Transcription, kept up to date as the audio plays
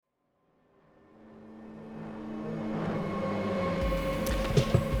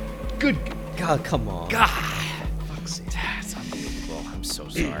Good God, come on. God, Fuck's sake. that's unbelievable. I'm so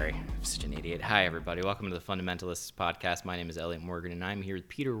sorry. I'm such an idiot. Hi, everybody. Welcome to the Fundamentalists Podcast. My name is Elliot Morgan, and I'm here with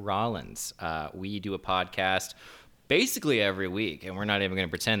Peter Rollins. We do a podcast basically every week, and we're not even going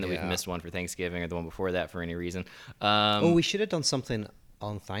to pretend that we've missed one for Thanksgiving or the one before that for any reason. We should have done something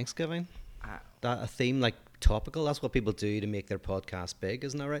on Thanksgiving. A theme like topical. That's what people do to make their podcast big,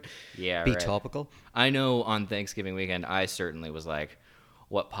 isn't that right? Yeah, Be right. topical. I know on Thanksgiving weekend, I certainly was like,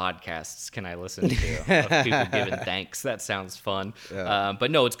 what podcasts can I listen to of people giving thanks? That sounds fun. Yeah. But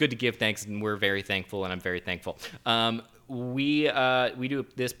no, it's good to give thanks, and we're very thankful, and I'm very thankful. We do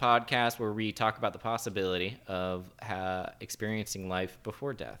this podcast where we talk about the possibility of experiencing life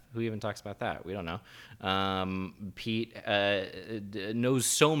before death. Who even talks about that? We don't know. Pete knows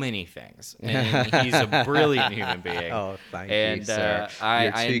so many things, and he's a brilliant human being. Oh, thank and, you, sir.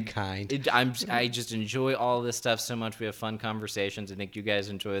 You're too kind. I just enjoy all this stuff so much. We have fun conversations. I think you guys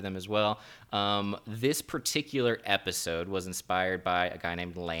enjoy them as well. This particular episode was inspired by a guy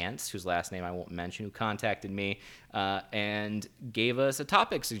named Lance, whose last name I won't mention, who contacted me and gave us a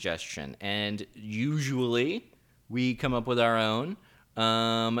topic suggestion. And usually we come up with our own.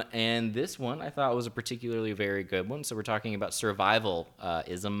 And this one I thought was a particularly very good one. So we're talking about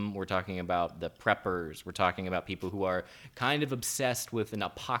survivalism. We're talking about the preppers. We're talking about people who are kind of obsessed with an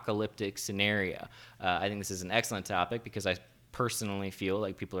apocalyptic scenario. I think this is an excellent topic because I personally feel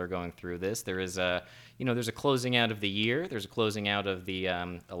like people are going through this. There's a closing out of the year. There's a closing out of the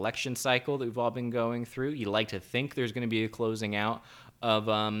election cycle that we've all been going through. You like to think there's going to be a closing out of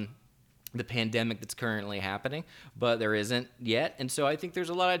the pandemic that's currently happening, but there isn't yet. And so I think there's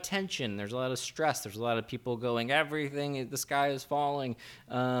a lot of tension. There's a lot of stress. There's a lot of people going, the sky is falling,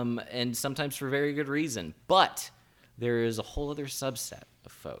 and sometimes for very good reason. But there is a whole other subset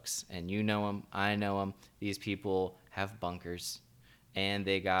of folks, and you know them, I know them. These people have bunkers, and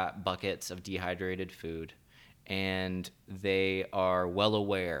they got buckets of dehydrated food, and they are well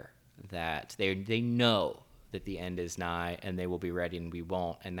aware that they know that the end is nigh, and they will be ready, and we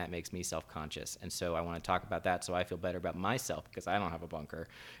won't, and that makes me self-conscious. And so I want to talk about that so I feel better about myself, because I don't have a bunker,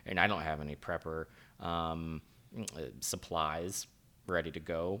 and I don't have any prepper supplies ready to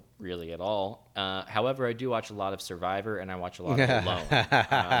go, really, at all. However, I do watch a lot of Survivor, and I watch a lot of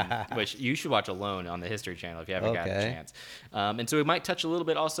Alone, which you should watch Alone on the History Channel if you haven't gotten a chance. And so we might touch a little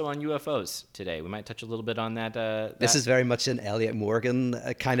bit also on UFOs today. We might touch a little bit on that. This is very much an Elliot Morgan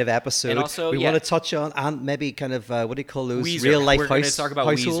kind of episode. And also, we want to touch on, and maybe kind of, what do you call those? Weezer. Real life We're going to talk about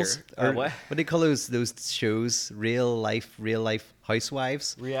households? Weezer. What? What do you call those shows? Real life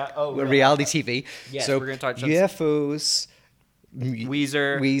housewives? Reality TV. Yes, so we're going to talk UFOs.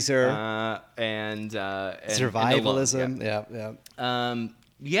 Weezer, and survivalism.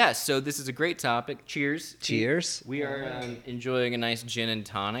 Yeah. So this is a great topic. Cheers. Cheers. We are enjoying a nice gin and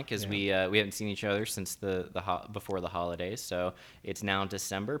tonic as we haven't seen each other since before the holidays. So it's now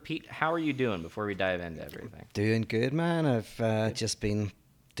December. Pete, how are you doing before we dive into everything? Doing good, man. I've just been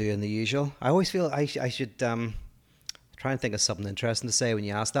doing the usual. I always feel I should try and think of something interesting to say when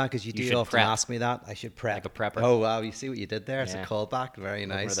you ask that, because you do often ask me that. I should prep. Like a prepper. Oh, wow. You see what you did there? It's a callback. Very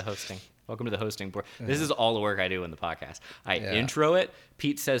nice. Welcome to the hosting board. This is all the work I do in the podcast. I intro it.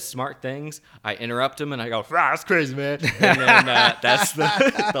 Pete says smart things. I interrupt him, and I go, that's crazy, man. And then that's the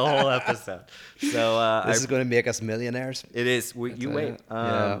whole episode. So this is going to make us millionaires. It is. You wait.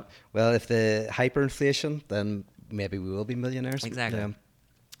 Well, if the hyperinflation, then maybe we will be millionaires. Exactly. Yeah.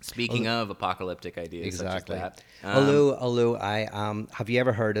 Speaking of apocalyptic ideas, exactly. Such as that. Although I have you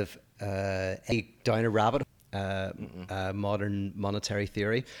ever heard of down a rabbit modern monetary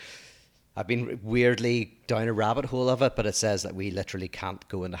theory? I've been weirdly down a rabbit hole of it, but it says that we literally can't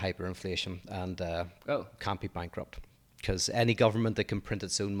go into hyperinflation and can't be bankrupt, because any government that can print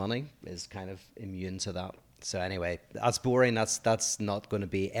its own money is kind of immune to that. So anyway, that's boring. That's not going to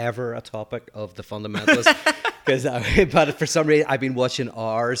be ever a topic of the fundamentalists. But for some reason, I've been watching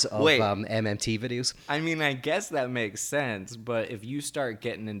hours of MMT videos. I mean, I guess that makes sense, but if you start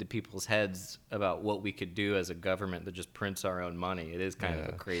getting into people's heads about what we could do as a government that just prints our own money, it is kind of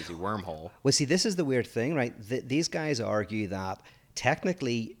a crazy wormhole. Well, see, this is the weird thing, right? These guys argue that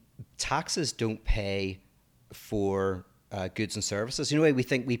technically taxes don't pay for goods and services. You know, we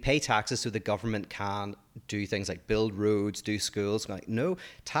think we pay taxes so the government can do things like build roads, do schools. Like, no,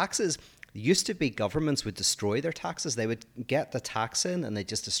 taxes... Used to be governments would destroy their taxes. They would get the tax in and they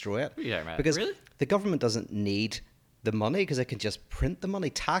just destroy it. Yeah, because really? The government doesn't need the money because it can just print the money.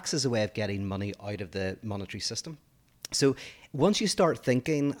 Tax is a way of getting money out of the monetary system. So once you start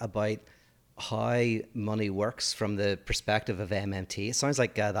thinking about how money works from the perspective of MMT. It sounds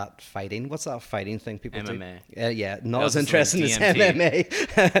like that fighting. What's that fighting thing people MMA. do? Yeah, not That as was just like interesting as DMT.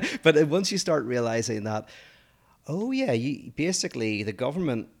 MMA. But once you start realizing that, oh yeah, you basically the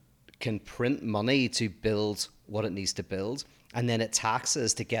government can print money to build what it needs to build, and then it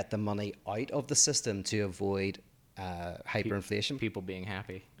taxes to get the money out of the system to avoid hyperinflation. People being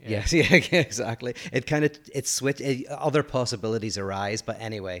happy. Yeah. Yes, yeah, exactly. Other possibilities arise, but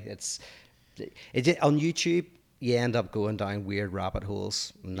anyway, on YouTube. You end up going down weird rabbit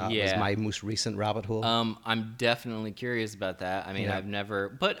holes, and that was Yeah. my most recent rabbit hole. I'm definitely curious about that. I mean, Yeah. I've never,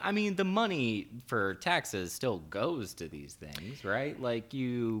 but I mean, the money for taxes still goes to these things, right? Like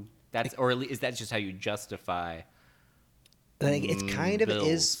or at least, is that just how you justify? Like it's kind of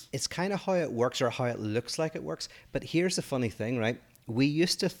bills. it's kind of how it works or how it looks like it works. But here's the funny thing, right? We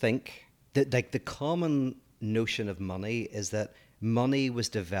used to think that like the common notion of money is that money was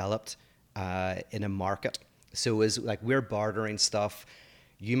developed in a market. So is like we're bartering stuff.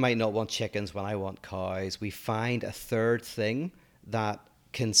 You might not want chickens when I want cows. We find a third thing that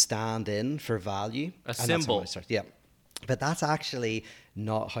can stand in for value. A and that's how symbol. money starts. Yeah. But that's actually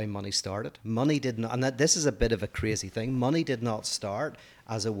not how money started. Money did not, and this is a bit of a crazy thing. Money did not start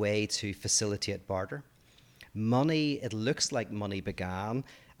as a way to facilitate barter. It looks like money began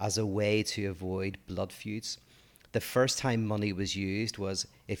as a way to avoid blood feuds. The first time money was used was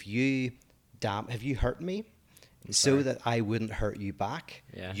have you hurt me? So that I wouldn't hurt you back,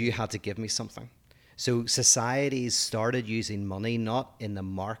 Yeah. you had to give me something. So societies started using money not in the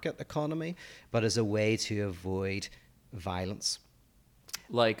market economy, but as a way to avoid violence.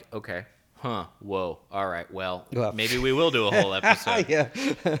 Like, okay, whoa, all right, well, Well. maybe we will do a whole episode. Yeah.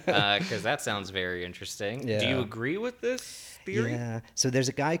 Because that sounds very interesting. Do Yeah. you agree with this theory? Yeah. So there's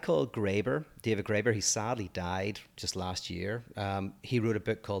a guy called Graeber, David Graeber. He sadly died just last year. He wrote a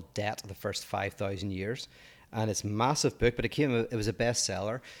book called Debt: The First 5,000 Years. And it's a massive book, but it was a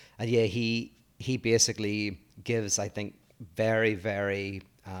bestseller. And yeah, he basically gives, I think, very, very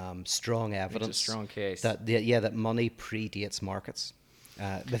strong evidence. strong case. That money predates markets.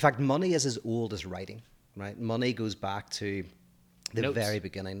 In fact, money is as old as writing, right? Money goes back to the Notes. very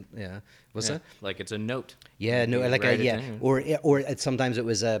beginning. Yeah. Was Yeah, it? like it's a note. Yeah, no, You like write it yeah, down. sometimes it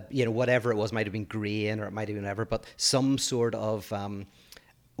was whatever it was, might have been grain or it might have been whatever, but some sort of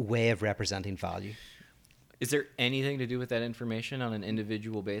way of representing value. Is there anything to do with that information on an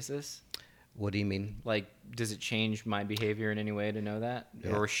individual basis? What do you mean? Like, does it change my behavior in any way to know that?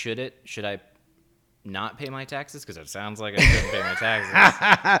 Yeah. Or should it? Should I not pay my taxes? Because it sounds like I shouldn't pay my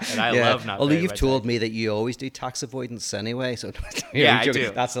taxes. And I love not Although paying you've my told taxes. me that you always do tax avoidance anyway, so Yeah, I joking.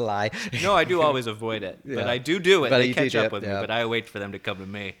 do. That's a lie. No, I do always avoid it. But Yeah. I do it. But They you do catch do up it, with me, yeah. but I wait for them to come to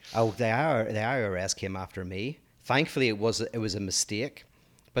me. Oh, the IRS came after me. Thankfully, it was a mistake.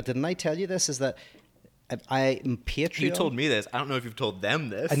 But didn't I tell you this? Is that Patreon? You told me this. I don't know if you've told them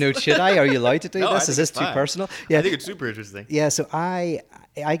this. I know. Should I? Are you allowed to do No, I this? think Is this it's too fine. personal? I think it's super interesting. Yeah, so I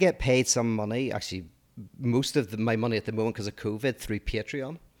get paid some money, actually most of my money at the moment because of COVID through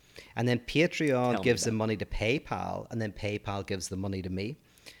Patreon. And then Patreon me gives the about money to PayPal, and then PayPal gives the money to me.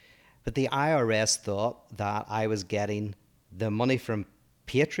 But the IRS thought that I was getting the money from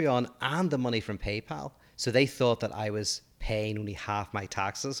Patreon and the money from PayPal. So they thought that I was paying only half my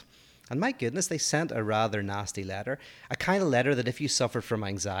taxes. And my goodness, they sent a rather nasty letter. A kind of letter that if you suffered from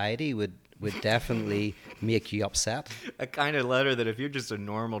anxiety would definitely make you upset. A kind of letter that if you're just a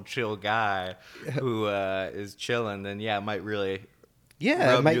normal, chill guy who is chilling, then yeah, it might really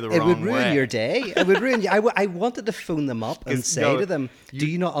Yeah, rub you the it would wrong ruin way. your day. It would ruin you. I wanted to phone them up and 'Cause, say no, to them, do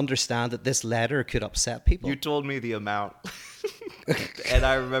you not understand that this letter could upset people? You told me the amount. And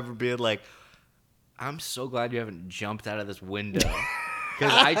I remember being like, I'm so glad you haven't jumped out of this window.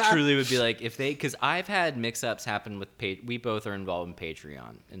 Because I truly would be like, because I've had mix-ups happen with, we both are involved in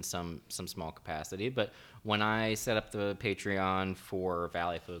Patreon in some small capacity, but when I set up the Patreon for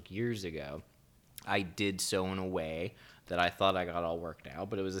Valley Folk years ago, I did so in a way that I thought I got all worked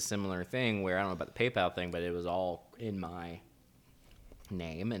out, but it was a similar thing where, I don't know about the PayPal thing, but it was all in my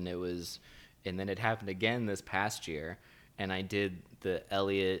name, and then it happened again this past year, and I did the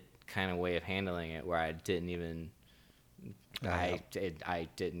Elliot kind of way of handling it where I didn't even I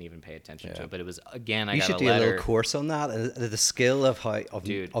didn't even pay attention to it, but it was again. I You got should a do letter. a little course on that, the skill of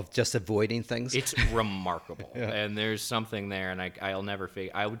Dude. of just avoiding things. It's remarkable, and there's something there, and I'll never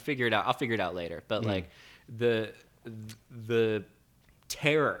figure. I would figure it out. I'll figure it out later. But like the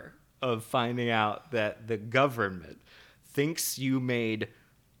terror of finding out that the government thinks you made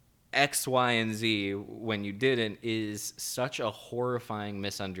X, Y, and Z when you didn't is such a horrifying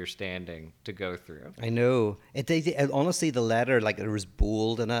misunderstanding to go through. I know. Honestly, the letter, like, there was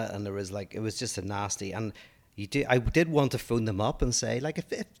bold in it, and there was like, it was just a nasty. And I did want to phone them up and say, like, if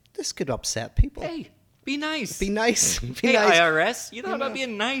this could upset people, Hey, be nice. be nice. Be Hey, nice. IRS, you thought about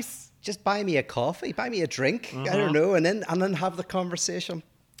being nice. Just buy me a coffee, buy me a drink. I don't know, and then have the conversation.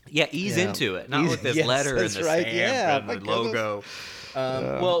 Yeah, ease Yeah. into it. Not with this Yes, letter and that's the right. stamp Yeah, and my the goodness. logo.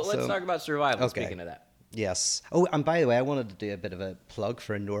 Well, let's so- talk about survival. Okay. Speaking of that. Yes. Oh, and by the way, I wanted to do a bit of a plug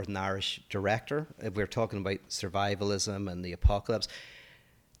for a Northern Irish director. If we're talking about survivalism and the apocalypse,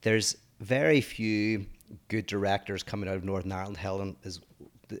 there's very few good directors coming out of Northern Ireland. Helen is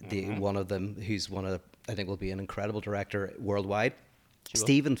one of them, who's I think will be an incredible director worldwide.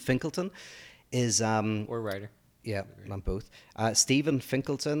 Stephen Finkelton is Or writer. yeah, on both. Stephen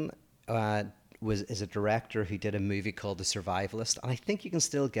Finkelton is a director who did a movie called The Survivalist, and I think you can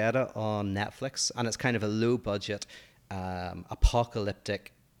still get it on Netflix. And it's kind of a low budget,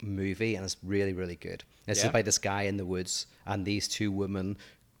 apocalyptic movie, and it's really, really good. It's Yeah. about this guy in the woods, and these two women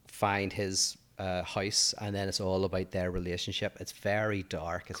find his house, and then it's all about their relationship. It's very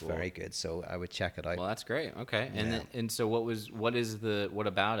dark. It's very good. So I would check it out. Well, that's great. Okay. And Yeah. and so what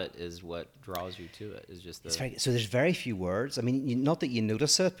about it is what draws you to it? Is just the It's very, so there's very few words. I mean, not that you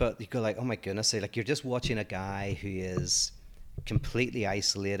notice it, but you go like, oh my goodness, like you're just watching a guy who is completely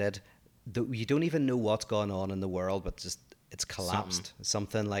isolated. You don't even know what's going on in the world, but just it's collapsed.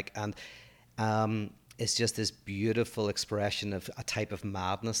 Something like, and it's just this beautiful expression of a type of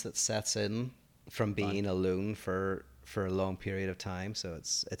madness that sets in from being alone for a long period of time. So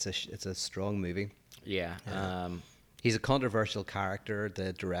it's a strong movie. yeah. He's a controversial character,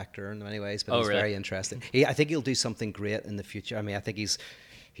 the director, in many ways, but Oh, he's really? very interesting. I think he'll do something great in the future. I mean, I think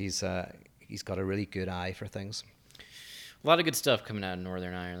he's got a really good eye for things. A lot of good stuff coming out of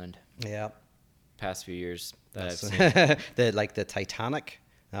Northern Ireland Yeah, past few years that I've the seen. the Titanic,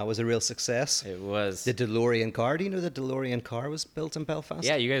 that was a real success. It was. The DeLorean car. Do you know the DeLorean car was built in Belfast?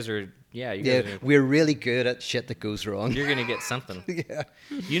 Yeah, you guys are. Yeah, you Yeah, guys are. we're really good at shit that goes wrong. You're gonna get something. Yeah.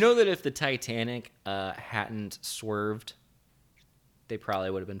 You know that if the Titanic hadn't swerved, they probably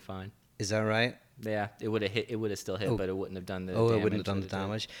would have been fine. Is that right? Yeah, it would have hit. It would have still hit, Oh. but it wouldn't have done the. Oh, damage it wouldn't have done the that it did.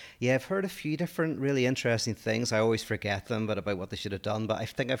 damage. Yeah, I've heard a few different really interesting things. I always forget them, but about what they should have done. But I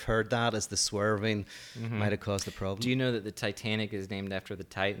think I've heard that as the swerving might have caused the problem. Do you know that the Titanic is named after the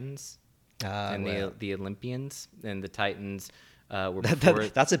Titans and Well, the Olympians, and the Titans were before.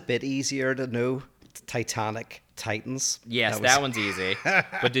 that's a bit easier to know. Titanic, Titans. Yes, that one's easy.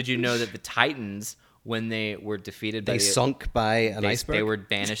 But did you know that the Titans, when they were defeated by They sunk by an iceberg. they were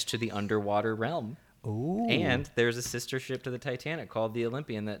banished to the underwater realm. Ooh. And there's a sister ship to the Titanic called the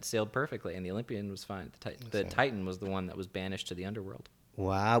Olympian that sailed perfectly, and the Olympian was fine. The Titan was the one that was banished to the underworld.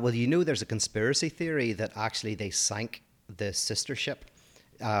 Wow. Well, you know, there's a conspiracy theory that actually they sank the sister ship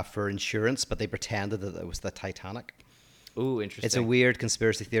for insurance, but they pretended that it was the Titanic. Ooh, interesting. It's a weird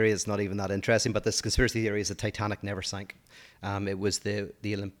conspiracy theory. It's not even that interesting, but this conspiracy theory is the Titanic never sank. It was the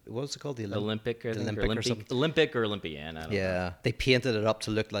what was it called? The Olympic, I think, Olympic or or something. Olympic or Olympian. I don't know. Yeah, they painted it up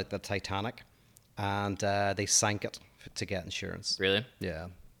to look like the Titanic, and they sank it to get insurance. Really? Yeah,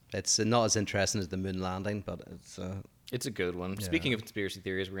 it's not as interesting as the moon landing, but it's It's a good one. Speaking of conspiracy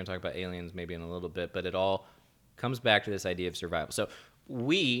theories, we're going to talk about aliens maybe in a little bit, but it all comes back to this idea of survival. So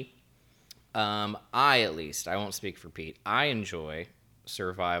I at least, I won't speak for Pete, I enjoy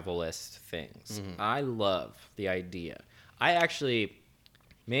survivalist things. I love the idea. I actually,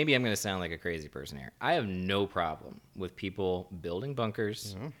 maybe I'm going to sound like a crazy person here. I have no problem with people building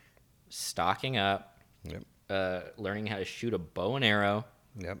bunkers, stocking up, yep, learning how to shoot a bow and arrow,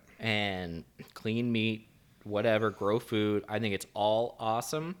 yep. and clean meat, whatever, grow food. I think it's all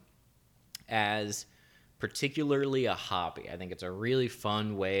awesome as particularly a hobby. I think it's a really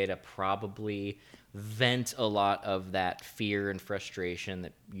fun way to probably vent a lot of that fear and frustration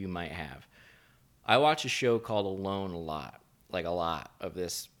that you might have. I watch a show called Alone a lot of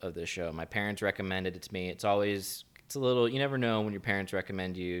this show. My parents recommended it to me. It's a little, you never know when your parents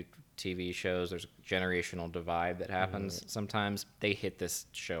recommend you TV shows. There's a generational divide that happens. Sometimes they hit this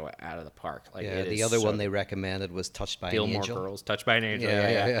show out of the park. Like, Yeah, it the is other so one they recommended was Touched by an Gilmore Angel. Girls, Touched by an Angel.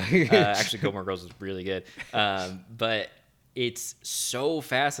 Yeah. Actually, Gilmore Girls is really good. But it's so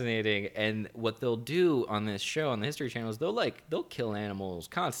fascinating. And what they'll do on this show, on the History Channel, is they'll kill animals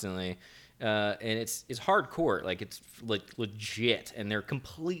constantly. And it's hardcore, like it's like legit, and they're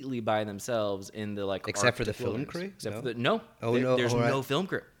completely by themselves in the like. Except for the Arctic film wilderness. crew? Except No? for the no. Oh, There- no, There's all right. no film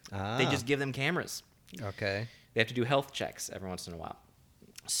crew. They Ah. just give them cameras. Okay. They have to do health checks every once in a while.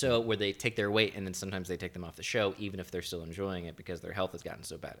 So where they take their weight and then sometimes they take them off the show, even if they're still enjoying it because their health has gotten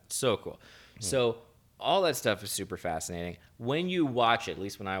so bad. It's so cool. So all that stuff is super fascinating. When you watch it, at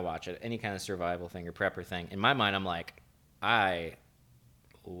least when I watch it, any kind of survival thing or prepper thing, in my mind, I'm like, I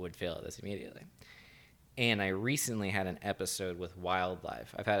would fail at this immediately. And I recently had an episode with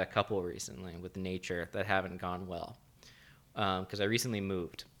wildlife. I've had a couple recently with nature that haven't gone well. Because I recently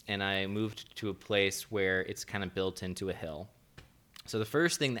moved. And I moved to a place where it's kind of built into a hill. So the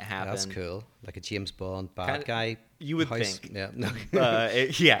first thing that happened... That's cool. Like a James Bond bad Kinda, guy. you would house. think. Yeah. No.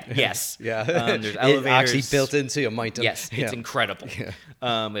 Yes. Yeah. There's It elevators. actually built into a mountain. Yes, Yeah. it's incredible.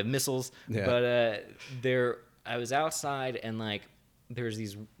 Yeah. We have missiles. Yeah. But I was outside and like there's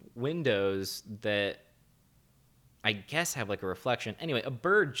these windows that I guess have like a reflection. Anyway, a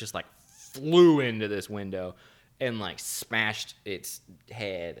bird just like flew into this window and like smashed its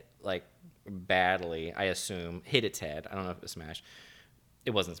head like badly, I assume. Hit its head. I don't know if it was smashed.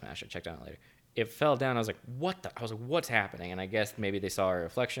 It wasn't smashed. I checked on it later. It fell down. I was like, what the? I was like, what's happening? And I guess maybe they saw a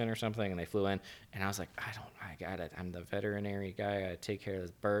reflection or something and they flew in. And I was like, I got it. I'm the veterinary guy. I got to take care of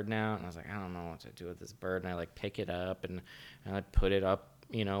this bird now. And I was like, I don't know what to do with this bird. And I like pick it up and I put it up,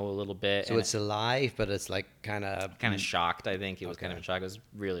 a little bit. So it's alive, but it's like kind of shocked. I think it was kind of in shock. It was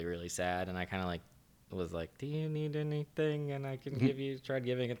really, really sad. And I kind of like was like, do you need anything? And I can tried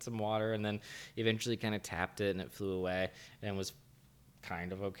giving it some water. And then eventually kind of tapped it and it flew away and was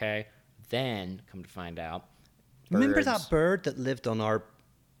kind of okay. Then, come to find out, Remember that bird that lived on our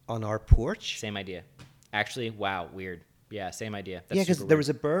porch? Same idea. Actually, wow, weird. Yeah, same idea. That's Yeah, because super there weird. was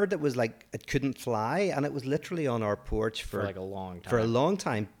a bird that was like, it couldn't fly, and it was literally on our porch for like a long time. For a long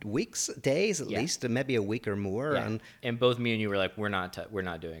time, weeks, days at Yeah. least, and maybe a week or more. Yeah. And both me and you were like, we're not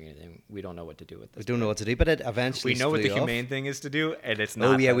doing anything. We don't know what to do with this. we don't know what to do, but it eventually We know what the flew off. humane thing is to do, and it's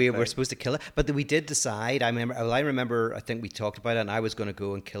not. Oh yeah, that we thing. were supposed to kill it, but we did decide. I remember. I think we talked about it, and I was going to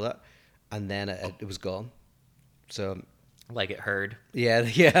go and kill it, and then it was gone. So Like it heard. yeah.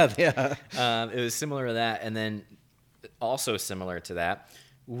 It was similar to that, and then also similar to that,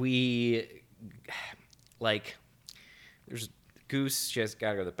 there's Goose. She has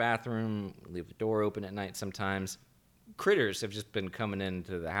got to go to the bathroom. Leave the door open at night sometimes. Critters have just been coming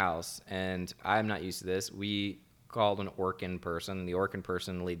into the house, and I'm not used to this. We called an Orkin person. The Orkin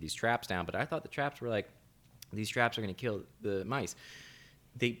person laid these traps down, but I thought the traps were like, these traps are going to kill the mice.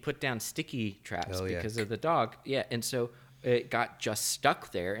 They put down sticky traps because of the dog. Yeah, and so it got just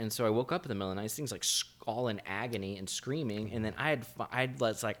stuck there, and so I woke up in the middle of the night. This thing's like all in agony and screaming, and then I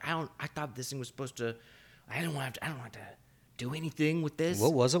thought this thing was supposed to. I don't want to do anything with this.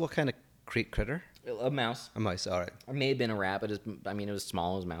 What was it? What kind of critter? A mouse. A mouse. All right. It may have been a rat, but it was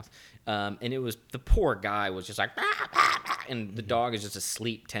small as a mouse. And it was the poor guy was just like, "Ah, ah, ah," and the dog is just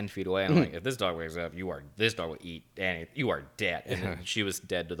asleep 10 feet away. And I'm like, if this dog wakes up, this dog will eat anything. You are dead. And then she was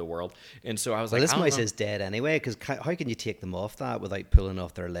dead to the world. And so I was Well, like, this mouse is dead anyway, because how can you take them off that without pulling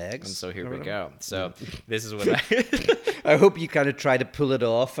off their legs? And so here we go. So this is what I hope you kind of try to pull it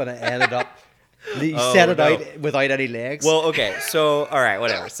off, and it ended up. You Oh, set it no. out without any legs. Well, okay, so, all right,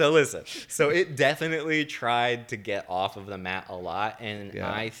 whatever. So, listen. So, it definitely tried to get off of the mat a lot, and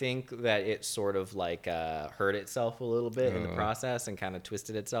Yeah. I think that it sort of, like, hurt itself a little bit in the process and kind of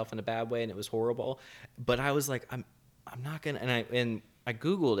twisted itself in a bad way, and it was horrible. But I was like, I'm not going to, and I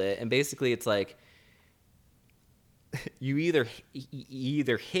Googled it, and basically it's like, you either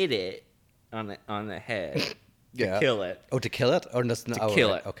hit it on the head to kill it. Oh, to kill it? Or just, To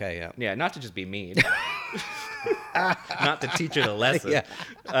kill it. Okay, yeah. Yeah, not to just be mean. Not to teach it a lesson.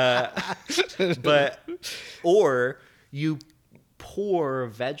 Yeah. Or you pour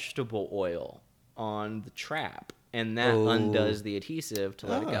vegetable oil on the trap, and that undoes the adhesive to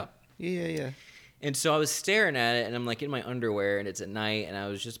let it go. Yeah. And so I was staring at it, and I'm like in my underwear, and it's at night, and I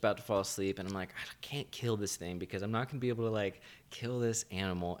was just about to fall asleep, and I'm like, I can't kill this thing because I'm not gonna be able to like kill this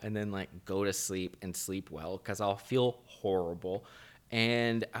animal and then like go to sleep and sleep well because I'll feel horrible.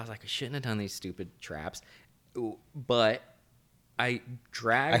 And I was like, I shouldn't have done these stupid traps, but I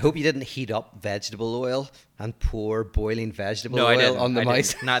hope you didn't heat up vegetable oil and pour boiling vegetable No, I oil didn't. on the I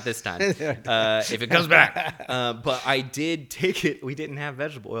mice. didn't. Not this time. If it comes back. But I did take it. We didn't have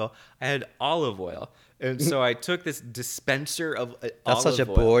vegetable oil. I had olive oil. And so I took this dispenser of That's olive such a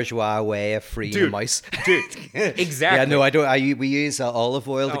oil. bourgeois way of freeing a mouse. Dude, exactly. Yeah, no, I don't. We use olive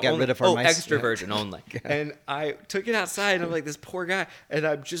oil to get rid of our mice. extra Yeah. virgin only. And I took it outside, and I'm like, this poor guy, and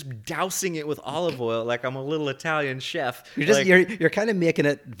I'm just dousing it with olive oil like I'm a little Italian chef. You're just Like, you're kind of making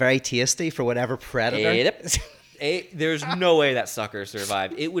it very tasty for whatever predator. There's no way that sucker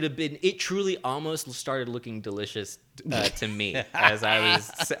survived. It would have been. It truly almost started looking delicious to me as I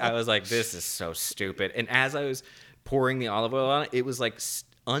was like, this is so stupid. And as I was pouring the olive oil on it, it was like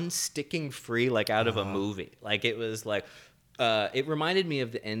unsticking free like out of a movie. Like it was like it reminded me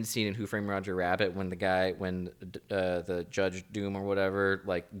of the end scene in Who Framed Roger Rabbit when the Judge Doom or whatever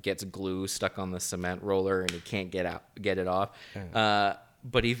like gets glue stuck on the cement roller and he can't get it off.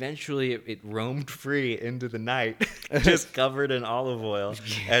 But eventually it roamed free into the night, just covered in olive oil.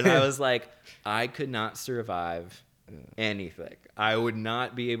 And I was like, I could not survive anything. I would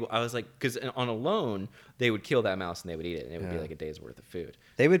not be able. I was like, because on a loan, they would kill that mouse and they would eat it, and it would be like a day's worth of food.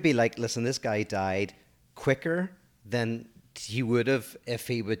 They would be like, listen, this guy died quicker than he would have if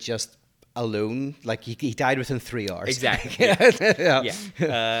he would just alone. Like he died within 3 hours. Exactly.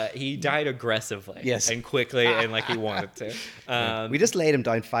 He died aggressively, and quickly, and like he wanted to. We just laid him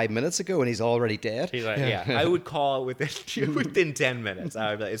down 5 minutes ago, and he's already dead. He's like, I would call within 10 minutes.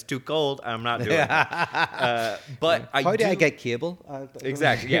 I would be like, it's too cold. I'm not doing it. But how do I get cable?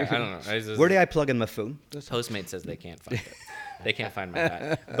 Exactly. Yeah, I don't know. Where do I plug in my phone? Postmate says they can't find it. They can't find my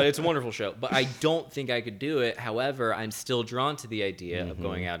hat. But it's a wonderful show. But I don't think I could do it. However, I'm still drawn to the idea of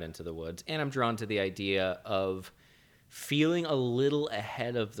going out into the woods. And I'm drawn to the idea of feeling a little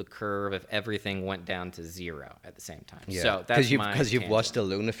ahead of the curve if everything went down to zero at the same time. Yeah. So that's because you've watched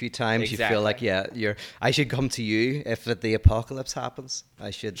Alone a few times. Exactly. You feel like, I should come to you if the apocalypse happens. I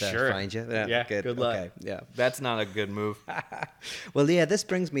should find you. Yeah, good luck. Okay. Yeah. That's not a good move. Well, yeah, this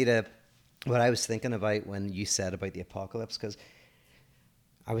brings me to what I was thinking about when you said about the apocalypse, because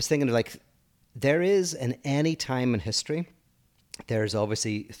I was thinking like there is in any time in history, there's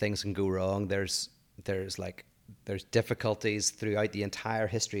obviously things can go wrong. There's difficulties throughout the entire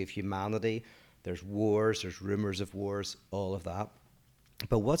history of humanity. There's wars, there's rumors of wars, all of that.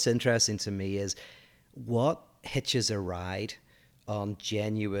 But what's interesting to me is what hitches a ride on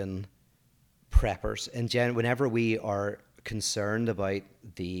genuine preppers. And whenever we are concerned about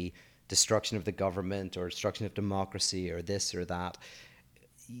the destruction of the government or destruction of democracy or this or that,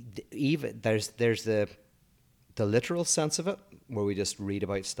 even there's the literal sense of it, where we just read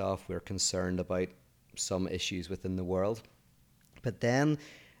about stuff, we're concerned about some issues within the world. But then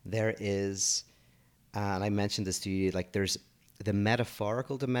there is, and I mentioned this to you, like there's the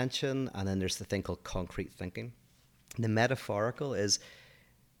metaphorical dimension, and then there's the thing called concrete thinking. The metaphorical this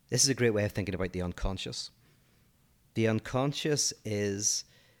is a great way of thinking about the unconscious. The unconscious is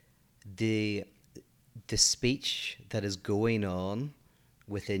the speech that is going on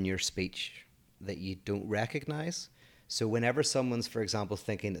within your speech that you don't recognize. So whenever someone's, for example,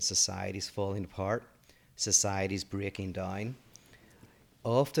 thinking that society's falling apart, society's breaking down,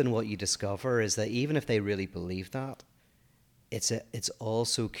 often what you discover is that even if they really believe that, it's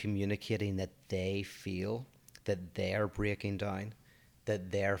also communicating that they feel that they're breaking down,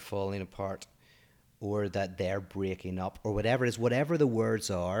 that they're falling apart, or that they're breaking up, or whatever it is, whatever the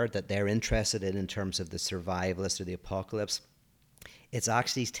words are that they're interested in terms of the survivalist or the apocalypse, it's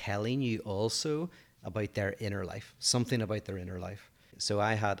actually telling you also about their inner life, something about their inner life. So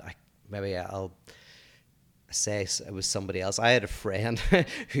I'll say it was somebody else. I had a friend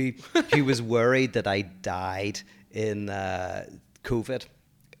who was worried that I died in COVID.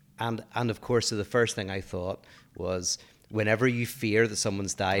 And of course, so the first thing I thought was, whenever you fear that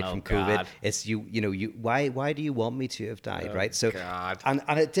someone's died from COVID, God. it's why do you want me to have died, right? So, God. and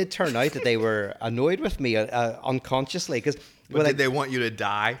it did turn out that they were annoyed with me unconsciously, because did they want you to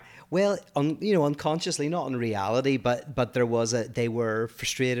die? Well, unconsciously, not in reality, but they were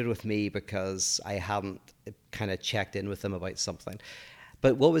frustrated with me because I hadn't kind of checked in with them about something.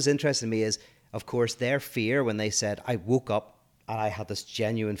 But what was interesting to me is, of course, their fear when they said, I woke up and I had this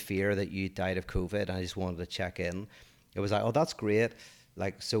genuine fear that you died of COVID and I just wanted to check in. It was like, oh, that's great.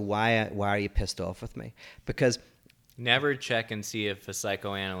 Like, so why are you pissed off with me? Because never check and see if a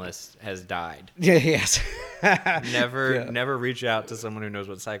psychoanalyst has died. Yes. Never reach out to someone who knows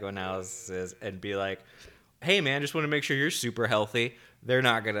what psychoanalysis is and be like, hey, man, just want to make sure you're super healthy. They're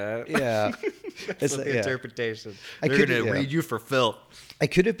not going to. Yeah. It's the interpretation. They're going to read you for filth. I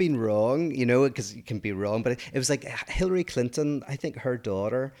could have been wrong, because you can be wrong. But it was like Hillary Clinton, I think her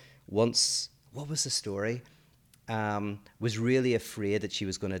daughter once, what was the story? Was really afraid that she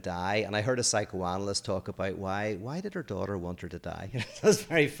was going to die. And I heard a psychoanalyst talk about why did her daughter want her to die? That's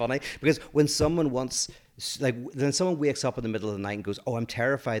very funny, because when someone when someone wakes up in the middle of the night and goes, oh, I'm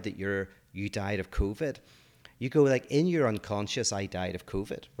terrified that you died of COVID, you go like, in your unconscious, I died of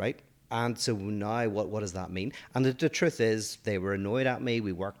COVID, right? And so now what does that mean? And the truth is, they were annoyed at me.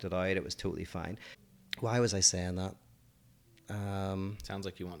 We worked it out. It was totally fine. Why was I saying that? Sounds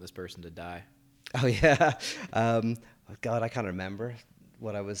like you want this person to die. Oh yeah, God, I can't remember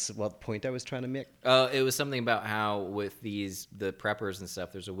what point I was trying to make. It was something about how with the preppers and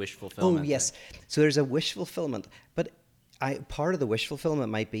stuff, there's a wish fulfillment. Oh yes, so there's a wish fulfillment, but part of the wish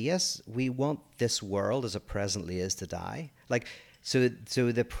fulfillment might be, yes, we want this world as it presently is to die. Like, so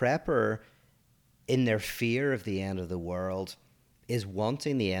the prepper, in their fear of the end of the world, is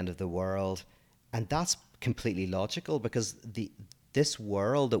wanting the end of the world, and that's completely logical, because this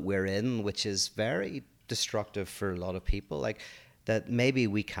world that we're in, which is very destructive for a lot of people, like, that maybe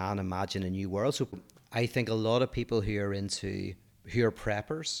we can imagine a new world. So I think a lot of people who are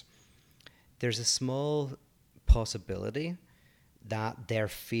preppers, there's a small possibility that their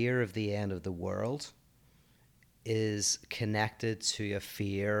fear of the end of the world is connected to a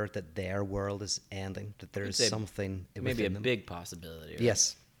fear that their world is ending, that there's something maybe a them. big possibility. Right?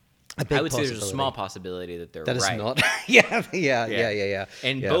 Yes. A big I would say there's a small possibility that they're that right. Is not. Yeah.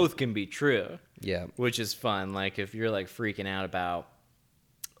 And both can be true. Yeah. Which is fun. Like, if you're like freaking out about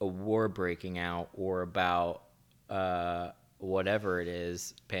a war breaking out, or about whatever it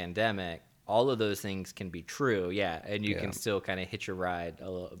is, pandemic, all of those things can be true. Yeah. And you can still kind of hitch your ride a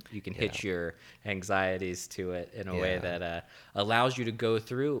little. You can hitch your anxieties to it in a way that allows you to go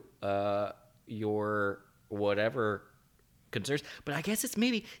through your whatever concerns. But I guess it's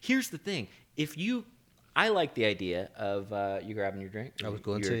maybe, here's the thing. I like the idea of you grabbing your drink. I was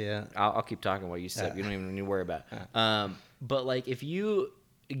going to, yeah. I'll keep talking while you sip. You don't even need to worry about it. But like, if you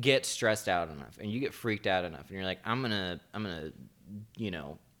get stressed out enough and you get freaked out enough, and you're like, I'm gonna,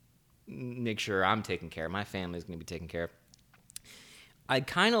 make sure I'm taken care of. My family's gonna be taken care of. I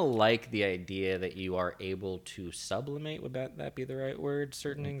kind of like the idea that you are able to sublimate. Would that be the right word?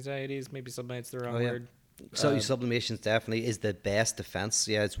 Certain anxieties. Maybe sublimate's the wrong word. So sublimation definitely is the best defense.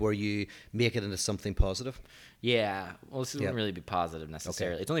 Yeah, it's where you make it into something positive. Yeah. Well, this wouldn't really be positive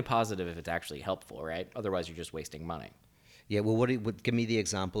necessarily. Okay. It's only positive if it's actually helpful, right? Otherwise, you're just wasting money. Yeah. Well, give me the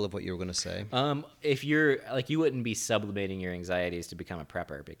example of what you were going to say. If you're like, you wouldn't be sublimating your anxieties to become a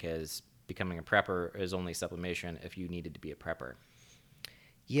prepper, because becoming a prepper is only sublimation if you needed to be a prepper.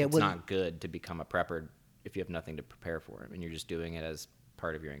 Yeah. It's not good to become a prepper if you have nothing to prepare for, and you're just doing it as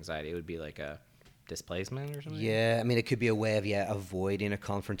part of your anxiety. It would be like a displacement or something. Yeah, I mean, it could be a way of avoiding a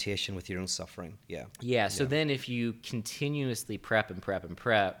confrontation with your own suffering. Yeah. So then if you continuously prep,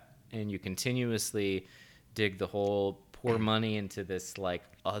 and you continuously dig the hole, pour money into this like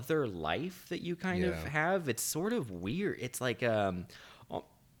other life that you kind of have, it's sort of weird. It's like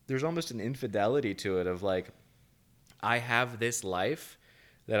there's almost an infidelity to it, of like, I have this life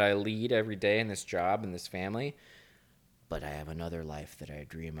that I lead every day, in this job and this family, but I have another life that I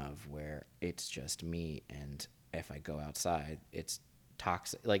dream of where it's just me, and if I go outside, it's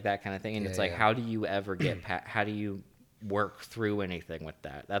toxic, like that kind of thing. And it's like, how do you ever get how do you work through anything with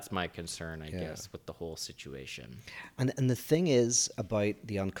that? That's my concern, I guess, with the whole situation. And the thing is about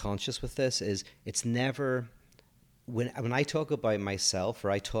the unconscious with this is, it's never, when I talk about myself,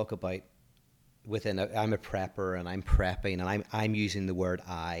 or I talk about I'm a prepper and I'm prepping and I'm using the word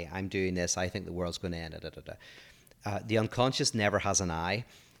I'm doing this, I think the world's going to end. The unconscious never has an I,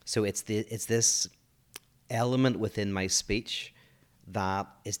 so it's this element within my speech that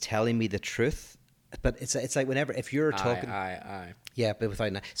is telling me the truth. But it's like, if you're talking, yeah, but without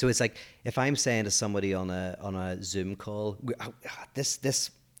an I. So it's like, if I'm saying to somebody on a Zoom call,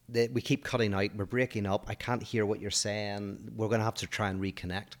 we keep cutting out, we're breaking up, I can't hear what you're saying, we're going to have to try and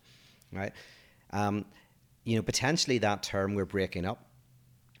reconnect, right? Potentially that term, we're breaking up,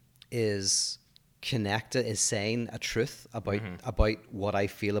 is saying a truth about what I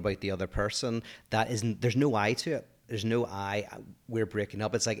feel about the other person. There's no I to it. There's no we're breaking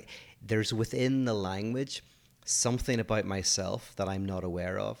up. It's like, there's within the language something about myself that I'm not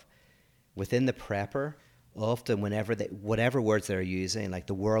aware of. Within the prepper, often whatever words they're using, like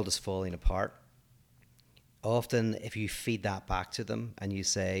the world is falling apart, often if you feed that back to them and you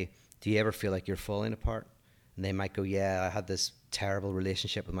say, do you ever feel like you're falling apart? And they might go, yeah, I had this terrible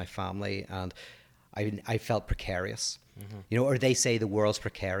relationship with my family and I felt precarious. Or they say the world's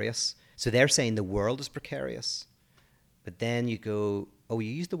precarious. So they're saying the world is precarious. But then you go, oh,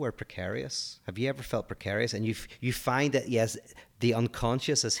 you use the word precarious. Have you ever felt precarious? And you find that, yes, the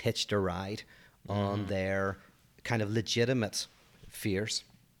unconscious has hitched a ride on their kind of legitimate fears.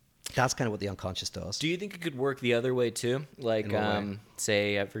 That's kind of what the unconscious does. Do you think it could work the other way too? Like,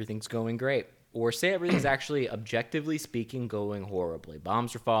 say everything's going great, or say everything's actually, objectively speaking, going horribly.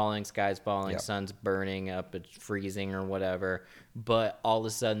 Bombs are falling, sky's falling, sun's burning up, it's freezing or whatever. But all of a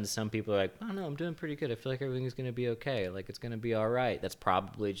sudden, some people are like, oh no, I'm doing pretty good. I feel like everything's going to be okay. Like, it's going to be all right. That's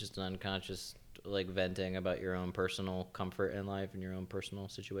probably just an unconscious, like, venting about your own personal comfort in life and your own personal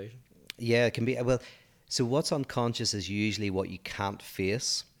situation. Yeah, it can be. Well, so what's unconscious is usually what you can't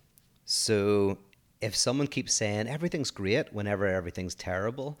face. So if someone keeps saying everything's great whenever everything's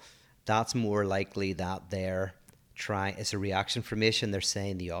terrible, that's more likely that they're it's a reaction formation. They're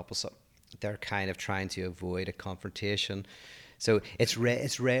saying the opposite. They're kind of trying to avoid a confrontation. So it's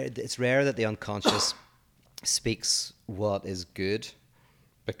rare that the unconscious speaks what is good,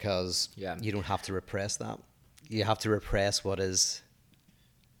 because you don't have to repress that. You have to repress what is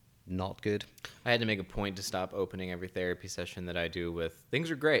not good. I had to make a point to stop opening every therapy session that I do with "things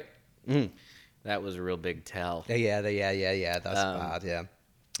are great." That was a real big tell. Yeah. That's bad. Yeah,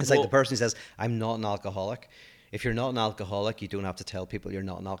 it's like the person who says, "I'm not an alcoholic." If you're not an alcoholic, you don't have to tell people you're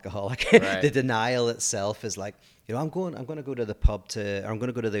not an alcoholic. Right. The denial itself is like, I'm going to go to the pub or I'm going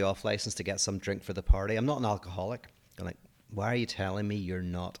to go to the off license to get some drink for the party. I'm not an alcoholic. I'm like, why are you telling me you're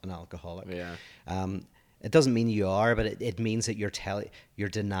not an alcoholic? Yeah. It doesn't mean you are, but it means that you're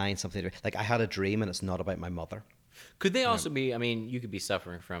denying something. Like, I had a dream and it's not about my mother. Could they also be, I mean, you could be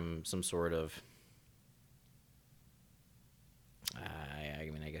suffering from some sort of, I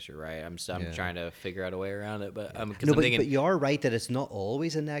mean, I guess you're right. I'm trying to figure out a way around it, but I'm thinking, but you are right that it's not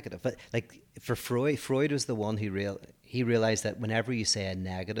always a negative. But like for Freud was the one who realized that whenever you say a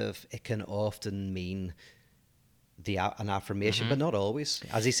negative, it can often mean an affirmation, but not always.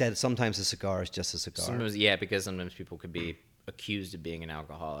 As he said, sometimes a cigar is just a cigar. Because sometimes people could be accused of being an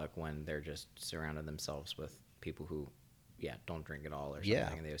alcoholic when they're just surrounding themselves with people who, don't drink at all or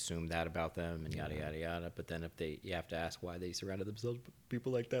something, and they assume that about them and yada yada yada. But then you have to ask why they surrounded themselves with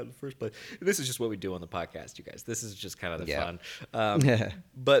people like that in the first place. This is just what we do on the podcast, you guys. This is just kind of the fun.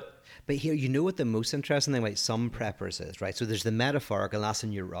 But here, you know what the most interesting thing about some preppers is, right? So there's the metaphorical, and that's a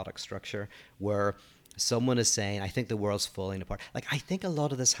neurotic structure where someone is saying, I think the world's falling apart. Like, I think a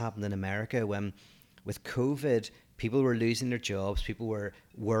lot of this happened in America when, with COVID, people were losing their jobs. People were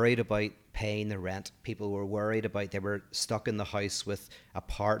worried about paying the rent. People were worried about, they were stuck in the house with a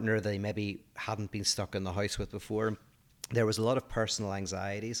partner they maybe hadn't been stuck in the house with before. There was a lot of personal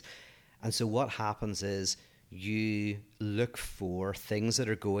anxieties. And so what happens is you look for things that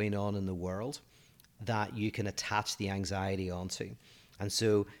are going on in the world that you can attach the anxiety onto. And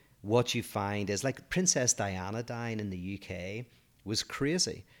so what you find is, like, Princess Diana dying in the UK was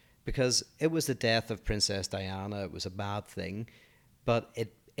crazy, because it was the death of Princess Diana. It was a bad thing, but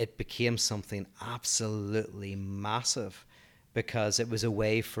it became something absolutely massive, because it was a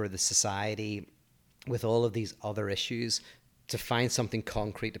way for the society, with all of these other issues, to find something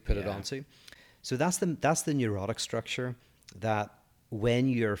concrete to put it onto. So that's the neurotic structure, that when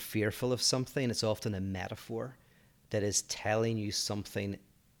you're fearful of something, it's often a metaphor that is telling you something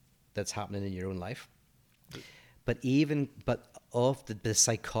that's happening in your own life. But of the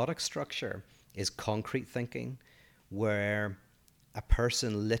psychotic structure is concrete thinking, where a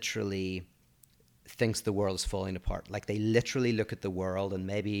person literally thinks the world is falling apart. Like, they literally look at the world and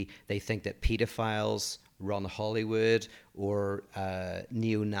maybe they think that pedophiles run Hollywood, or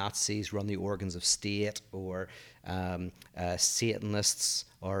neo-Nazis run the organs of state, or Satanists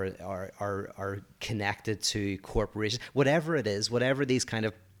are connected to corporations. Whatever it is, whatever these kind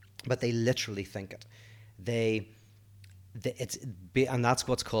of, but they literally think it. And that's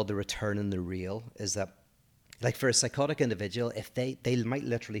what's called the return in the real, is that, like, for a psychotic individual, if they might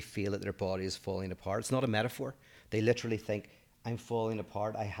literally feel that their body is falling apart. It's not a metaphor. They literally think, I'm falling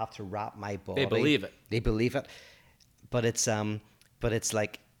apart. I have to wrap my body. They believe it. They believe it. But it's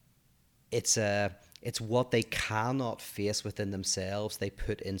what they cannot face within themselves, they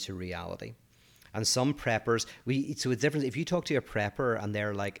put into reality. And some preppers, so it's different. If you talk to a prepper and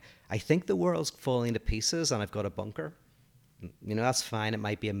they're like, I think the world's falling to pieces and I've got a bunker, that's fine. It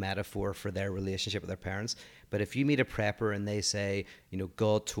might be a metaphor for their relationship with their parents. But if you meet a prepper and they say,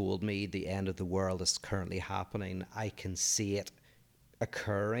 God told me the end of the world is currently happening, I can see it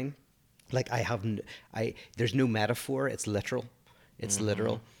occurring. Like, there's no metaphor. It's literal. It's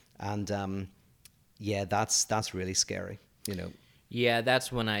literal. And that's really scary, Yeah,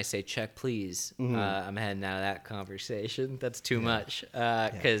 that's when I say, check, please. I'm heading out of that conversation. That's too much.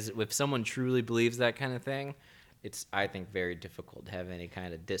 Because if someone truly believes that kind of thing, it's, I think, very difficult to have any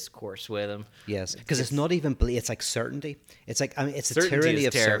kind of discourse with them. Yes, because it's not even belief. It's like certainty. It's like, it's a certainty tyranny is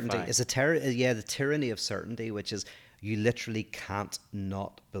of terrifying. certainty. It's the tyranny of certainty, which is you literally can't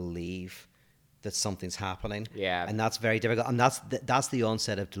not believe that something's happening. Yeah, and that's very difficult. And that's the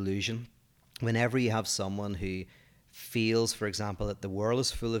onset of delusion. Whenever you have someone who feels, for example, that the world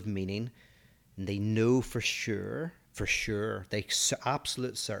is full of meaning, and they know for sure, they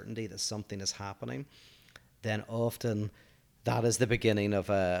absolute certainty that something is happening, then often that is the beginning of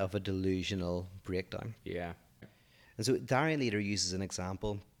a delusional breakdown. Yeah. And so Darian Leader uses an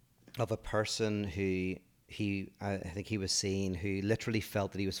example of a person who I think he was seeing, who literally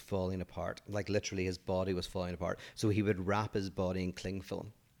felt that he was falling apart, like literally his body was falling apart. So he would wrap his body in cling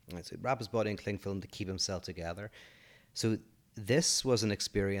film. Right, so he'd wrap his body in cling film to keep himself together. So this was an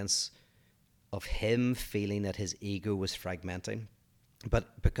experience of him feeling that his ego was fragmenting,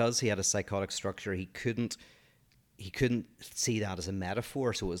 but because he had a psychotic structure, he couldn't see that as a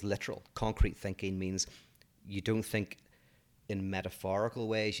metaphor. So it was literal. Concrete thinking means you don't think in metaphorical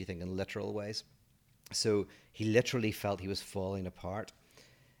ways, you think in literal ways. So he literally felt he was falling apart.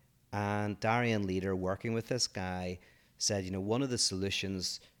 And Darian Leader, working with this guy, said, one of the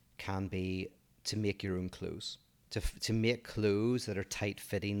solutions can be to make your own clothes, to make clothes that are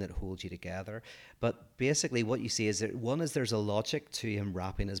tight-fitting, that hold you together. But basically what you see is that there's a logic to him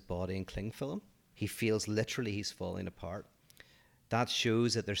wrapping his body in cling film. He feels literally he's falling apart. That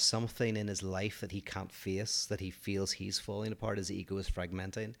shows that there's something in his life that he can't face, that he feels he's falling apart, his ego is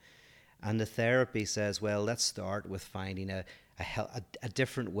fragmenting. And the therapy says, well, let's start with finding a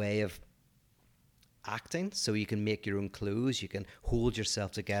different way of acting, so you can make your own clothes, you can hold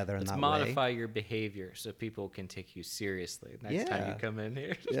yourself together in that way. Modify your behavior so people can take you seriously next time you come in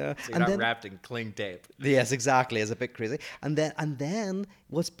here. Yeah. So you're not wrapped in cling tape. Yes, exactly. It's a bit crazy. And then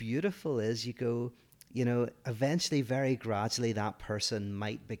what's beautiful is you go, eventually, very gradually, that person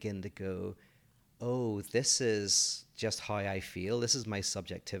might begin to go, oh, this is just how I feel. This is my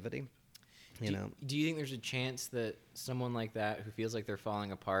subjectivity. Do you think there's a chance that someone like that who feels like they're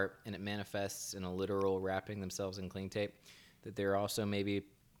falling apart and it manifests in a literal wrapping themselves in cling tape, that they're also they're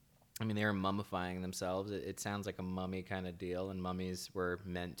mummifying themselves? It sounds like a mummy kind of deal, and mummies were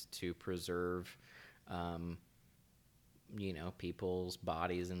meant to preserve, people's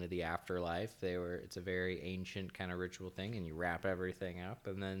bodies into the afterlife. It's a very ancient kind of ritual thing, and you wrap everything up,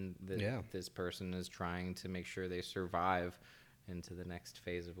 and then this person is trying to make sure they survive into the next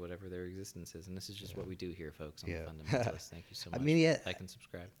phase of whatever their existence is. And this is just what we do here, folks, on The Fundamentalists. Thank you so much. Like and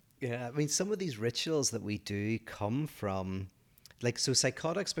subscribe. Yeah, some of these rituals that we do come from,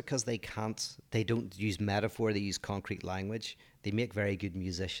 psychotics, because they don't use metaphor, they use concrete language. They make very good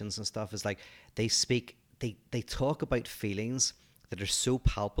musicians and stuff. It's like they talk about feelings that are so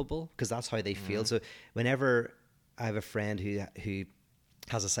palpable, because that's how they feel. So whenever I have a friend who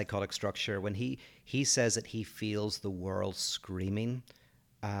has a psychotic structure, when he says that he feels the world screaming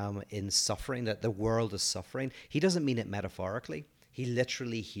in suffering, that the world is suffering, he doesn't mean it metaphorically. He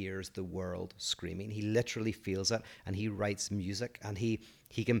literally hears the world screaming. He literally feels it, and he writes music, and he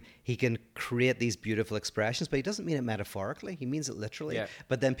can create these beautiful expressions, but he doesn't mean it metaphorically. He means it literally. Yeah.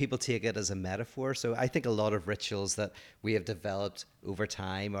 But then people take it as a metaphor. So I think a lot of rituals that we have developed over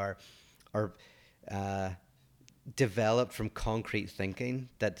time are developed from concrete thinking,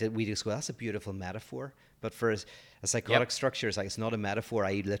 that we just go, that's a beautiful metaphor. But for a psychotic structure, it's like, it's not a metaphor.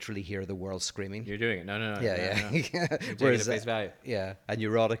 I literally hear the world screaming. You're doing it. No. Yeah. You're taking it at face value. Yeah. And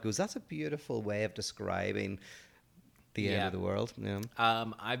neurotic goes, that's a beautiful way of describing the end of the world. Yeah.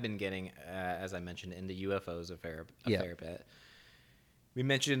 I've been getting, as I mentioned, into UFOs a fair bit. We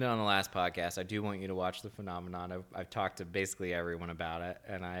mentioned it on the last podcast. I do want you to watch The Phenomenon. I've talked to basically everyone about it,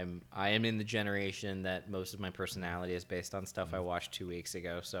 and I am in the generation that most of my personality is based on stuff I watched 2 weeks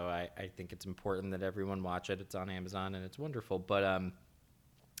ago. So I think it's important that everyone watch it. It's on Amazon and it's wonderful. But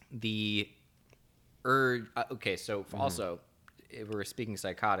the urge. Okay, so also, if we're speaking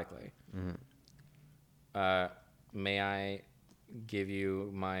psychotically, may I give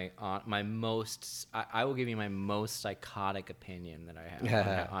you my most. I will give you my most psychotic opinion that I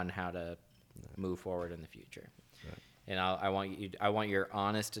have on how to move forward in the future, and I want your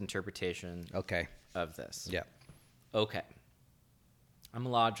honest interpretation. Of this. Yeah. Okay. I'm a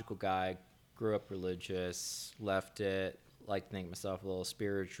logical guy. Grew up religious. Left it. Like to think myself a little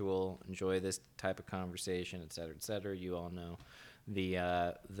spiritual. Enjoy this type of conversation, et cetera, et cetera. You all know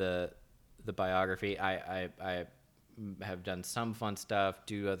the biography. I have done some fun stuff,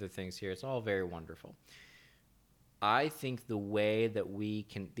 do other things here. It's all very wonderful. I think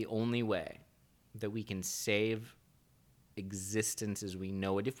the only way that we can save existence as we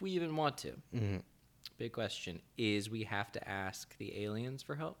know it, if we even want to, big question, is we have to ask the aliens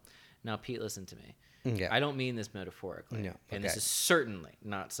for help. Now, Pete, listen to me. Yeah. I don't mean this metaphorically. No. And this is certainly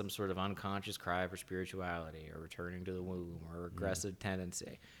not some sort of unconscious cry for spirituality or returning to the womb or regressive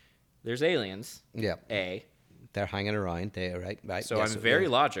tendency. There's aliens. Yeah. They're hanging around. Right. So yes, I'm very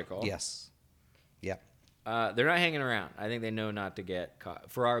logical. Yes. Yeah. They're not hanging around. I think they know not to get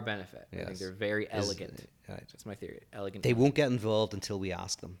caught for our benefit. Yes. I think they're very elegant. Right. That's my theory. Elegant. They won't get involved until we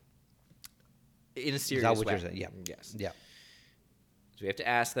ask them. In a serious way. Is that what way. You're saying? Yeah. Yes. Yeah. So we have to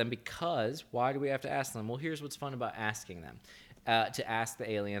ask them, because why do we have to ask them? Well, here's what's fun about asking them. To ask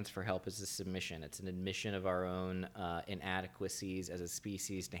the aliens for help is a submission. It's an admission of our own inadequacies as a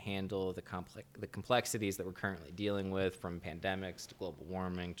species to handle the complexities that we're currently dealing with, from pandemics to global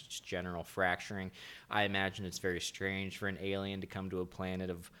warming to just general fracturing. I imagine it's very strange for an alien to come to a planet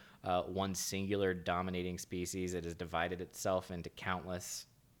of one singular dominating species that has divided itself into countless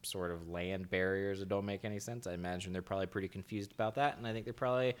sort of land barriers that don't make any sense. I imagine they're probably pretty confused about that, and I think they're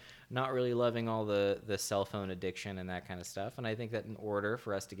probably not really loving all the cell phone addiction and that kind of stuff. And I think that in order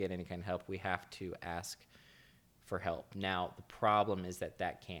for us to get any kind of help, we have to ask for help. Now, the problem is that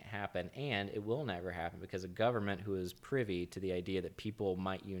can't happen, and it will never happen, because a government who is privy to the idea that people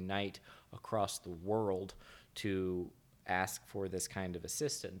might unite across the world to ask for this kind of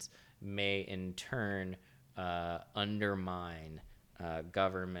assistance may in turn undermine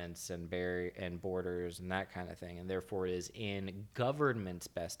governments and borders and that kind of thing. And therefore it is in government's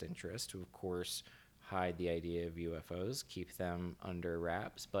best interest to, of course, hide the idea of UFOs, keep them under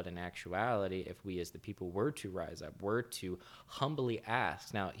wraps. But in actuality, if we as the people were to rise up, were to humbly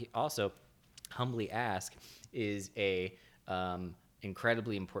ask. Now, also, humbly ask is a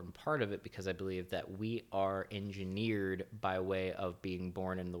incredibly important part of it, because I believe that we are engineered by way of being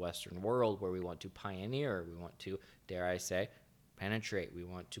born in the Western world, where we want to pioneer, we want to, dare I say, penetrate, we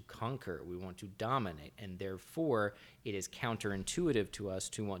want to conquer, we want to dominate, and therefore it is counterintuitive to us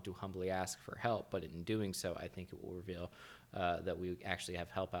to want to humbly ask for help. But in doing so, I think it will reveal that we actually have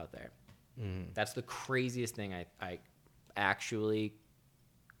help out there. That's the craziest thing I actually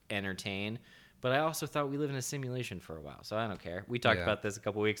entertain. But I also thought we live in a simulation for a while, so I don't care. We talked about this a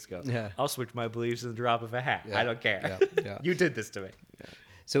couple weeks ago. Yeah. I'll switch my beliefs in the drop of a hat. Yeah. I don't care. Yeah. You did this to me.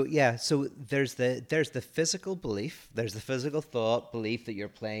 So there's the physical belief, there's the physical thought belief that you're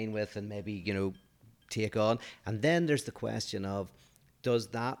playing with and maybe take on, and then there's the question of, does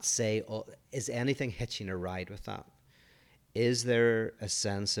that say, is anything hitching a ride with that? Is there a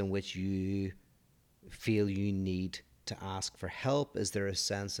sense in which you feel you need to ask for help? Is there a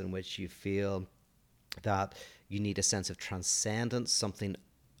sense in which you feel that you need a sense of transcendence,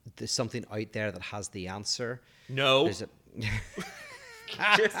 there's something out there that has the answer? No. There's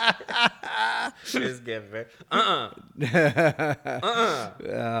Just give it.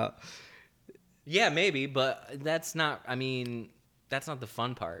 Yeah, maybe, but that's not the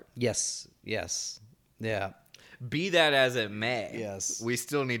fun part. Yes. Yeah. Be that as it may, Yes. we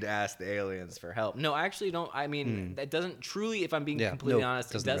still need to ask the aliens for help. No, I actually don't. That doesn't truly, if I'm being completely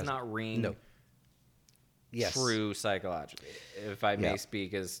honest, it does not ring true psychologically, if I may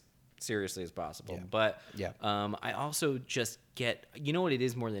speak as seriously as possible. Yeah. But Yeah. I also just get, you know what it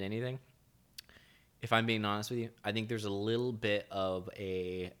is more than anything? If I'm being honest with you, I think there's a little bit of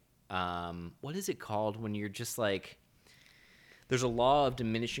a, what is it called when you're just like, there's a law of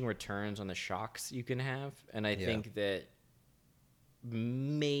diminishing returns on the shocks you can have. And I think that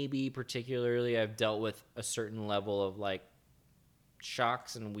maybe particularly I've dealt with a certain level of like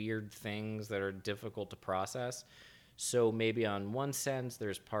shocks and weird things that are difficult to process. So maybe on one sense,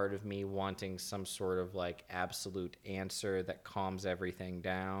 there's part of me wanting some sort of like absolute answer that calms everything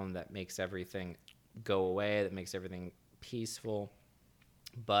down, that makes everything go away, that makes everything peaceful.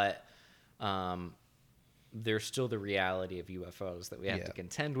 But there's still the reality of UFOs that we have to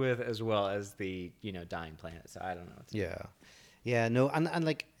contend with, as well as the, dying planet. So I don't know. Yeah, no, and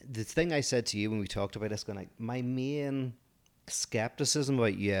like the thing I said to you when we talked about this, going like, my main skepticism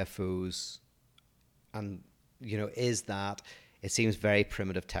about UFOs and is that it seems very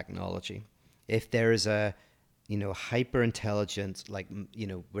primitive technology. If there is a hyper intelligent, like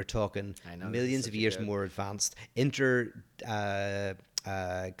we're talking millions of years more advanced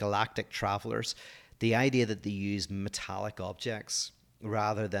galactic travelers, the idea that they use metallic objects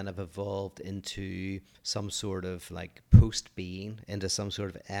rather than have evolved into some sort of like post being, into some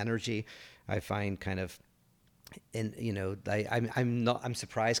sort of energy, I find kind of I'm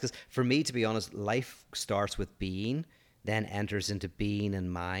surprised, because for me, to be honest, life starts with being, then enters into being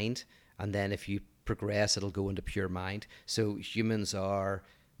and mind, and then if you progress, it'll go into pure mind. So humans are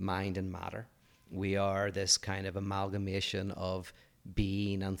mind and matter. We are this kind of amalgamation of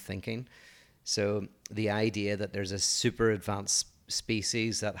being and thinking. So the idea that there's a super advanced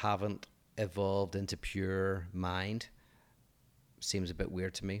species that haven't evolved into pure mind seems a bit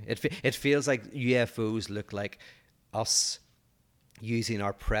weird to me. It feels like UFOs look like us using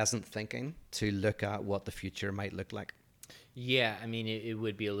our present thinking to look at what the future might look like. Yeah, it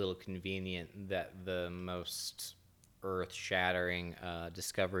would be a little convenient that the most earth-shattering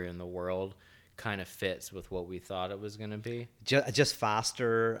discovery in the world kind of fits with what we thought it was going to be. Just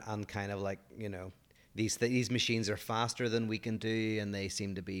faster, and kind of like, these machines are faster than we can do, and they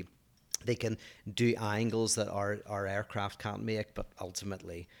seem to be They can do angles that our aircraft can't make, but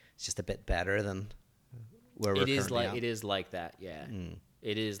ultimately it's just a bit better than where we're currently at. It is like that, yeah.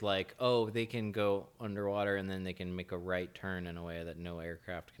 It is like, oh, they can go underwater and then they can make a right turn in a way that no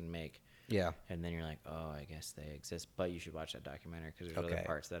aircraft can make. Yeah. And then you're like, oh, I guess they exist. But you should watch that documentary because there's other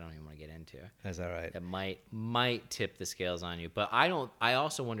parts that I don't even want to get into. Is that right? That might tip the scales on you. But I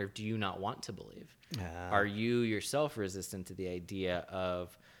also wonder, do you not want to believe? Are you yourself resistant to the idea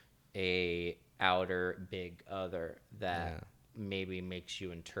of a outer big other that maybe makes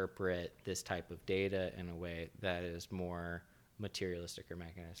you interpret this type of data in a way that is more materialistic or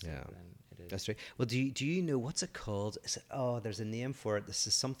mechanistic than it is? That's right. Well, do you know what's it called? Is it, there's a name for it. This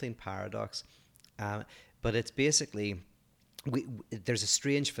is something paradox, but it's basically there's a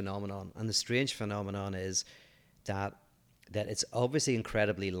strange phenomenon, and the strange phenomenon is that it's obviously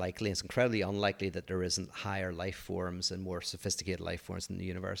incredibly likely, it's incredibly unlikely that there isn't higher life forms and more sophisticated life forms in the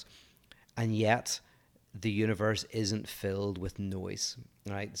universe, and yet the universe isn't filled with noise,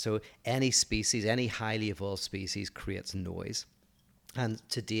 right? So any species, any highly evolved species creates noise. And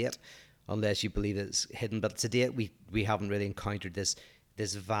to date, unless you believe it's hidden, but to date we haven't really encountered this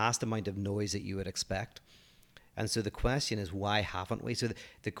vast amount of noise that you would expect. And so the question is, why haven't we? So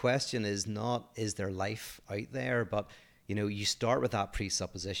the question is not, is there life out there? But, you start with that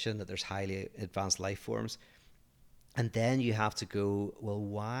presupposition that there's highly advanced life forms. And then you have to go, well,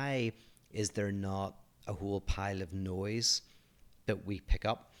 why is there not a whole pile of noise that we pick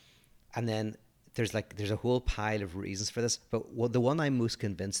up? And then there's a whole pile of reasons for this, but the one I'm most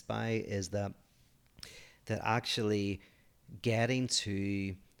convinced by is that actually getting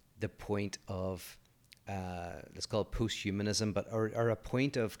to the point of let's call it post-humanism, but or a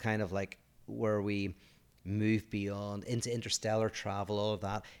point of kind of like where we move beyond into interstellar travel, all of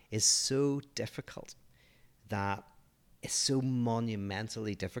that is so difficult, that it's so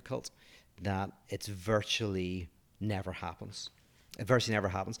monumentally difficult that it's virtually never happens. It virtually never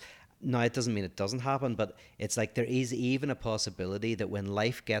happens. Now, it doesn't mean it doesn't happen, but it's like there is even a possibility that when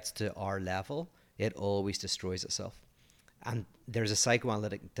life gets to our level, it always destroys itself. And there's a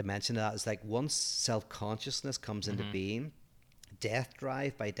psychoanalytic dimension to that. It's like once self-consciousness comes into being, death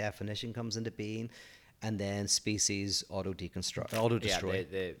drive by definition comes into being, and then species auto-destroy.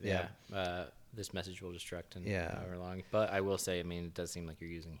 This message will destruct in however long. But I will say, it does seem like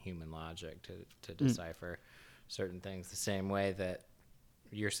you're using human logic to decipher certain things the same way that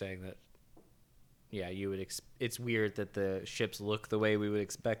you're saying that, you would. It's weird that the ships look the way we would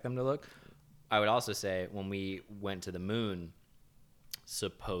expect them to look. I would also say when we went to the moon,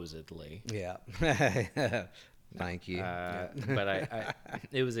 supposedly. Yeah. Thank you. But I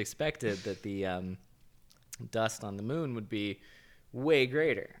it was expected that the dust on the moon would be way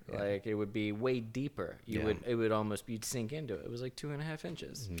greater. Like it would be way deeper. It would almost, you'd sink into it. It was like 2.5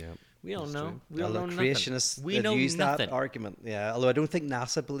 inches. Yeah. We don't know. True. We don't know creationists nothing. We know use nothing. that argument. Yeah. Although I don't think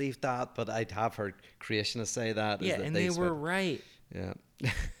NASA believed that, but I have heard creationists say that. Yeah, and they were right. Yeah.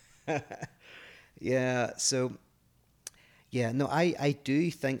 Yeah. So, no, I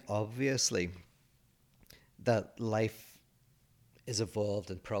do think obviously that life is evolved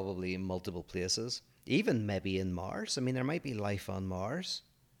and probably in multiple places, even maybe in Mars. There might be life on Mars,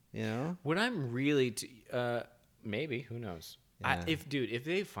 What I'm really, maybe, who knows? Yeah. If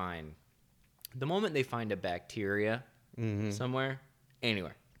they find, the moment they find a bacteria somewhere,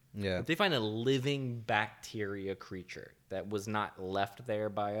 anywhere, if they find a living bacteria creature that was not left there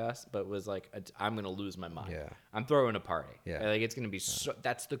by us, but was like, I'm going to lose my mind. Yeah. I'm throwing a party. Yeah. Like it's going to be so,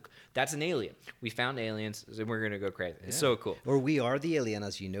 that's an alien. We found aliens and we're going to go crazy. It's so cool. Or we are the alien,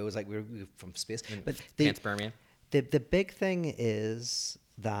 as you know. It's like we're from space. But Panspermia. The big thing is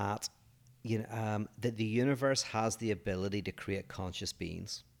that that the universe has the ability to create conscious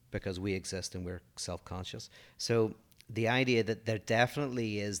beings because we exist and we're self-conscious. So the idea that there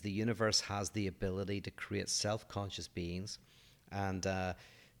definitely is, the universe has the ability to create self-conscious beings, and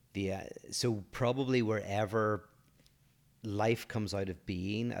so probably wherever life comes out of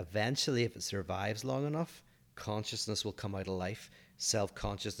being, eventually, if it survives long enough, consciousness will come out of life,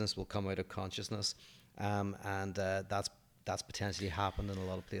 self-consciousness will come out of consciousness, and that's potentially happened in a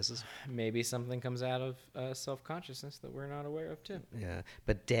lot of places. Maybe something comes out of self-consciousness that we're not aware of too. Yeah,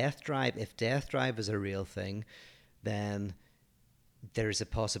 but if death drive is a real thing, then there's a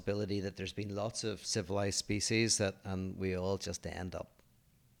possibility that there's been lots of civilized species and we all just end up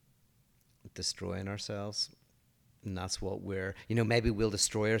destroying ourselves. And that's what maybe we'll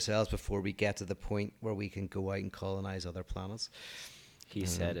destroy ourselves before we get to the point where we can go out and colonize other planets. He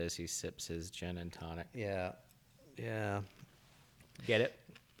said as he sips his gin and tonic. Yeah. Get it?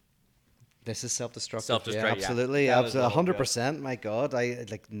 This is self-destructive. Self-destruct, Yeah, yeah. absolutely. That was the whole Absolutely. joke. 100%. My God.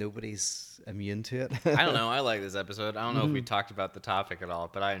 Nobody's immune to it. I don't know. I like this episode. I don't know if we talked about the topic at all,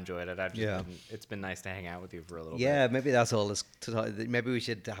 but I enjoyed it. Yeah. It's been nice to hang out with you for a little Yeah, bit. maybe that's all. Maybe we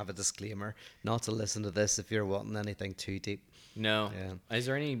should have a disclaimer not to listen to this if you're wanting anything too deep. No. Yeah. Is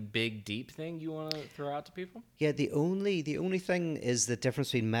there any big deep thing you want to throw out to people? Yeah, the only thing is the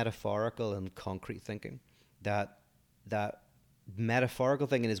difference between metaphorical and concrete thinking. That metaphorical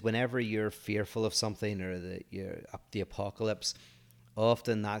thinking is whenever you're fearful of something or the apocalypse,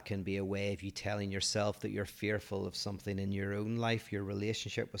 often that can be a way of you telling yourself that you're fearful of something in your own life, your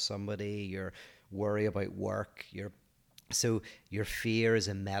relationship with somebody, your worry about work, so your fear is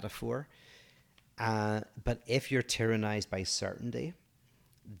a metaphor. But if you're tyrannized by certainty,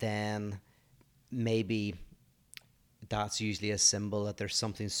 then maybe that's usually a symbol that there's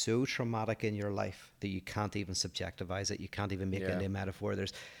something so traumatic in your life that you can't even subjectivize it. You can't even make it into a metaphor.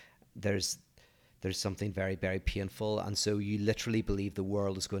 There's something very, very painful. And so you literally believe the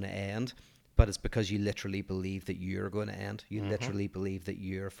world is going to end, but it's because you literally believe that you're going to end. You literally believe that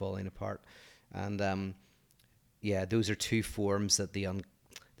you're falling apart. And yeah, those are two forms that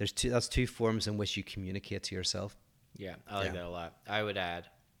that's two forms in which you communicate to yourself. Yeah, I like that a lot. I would add,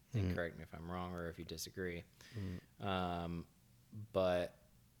 and correct me if I'm wrong or if you disagree, but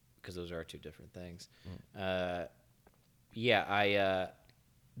because those are two different things. Yeah,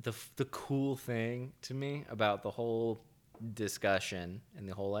 the cool thing to me about the whole discussion and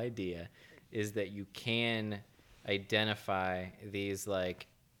the whole idea is that you can identify these, like,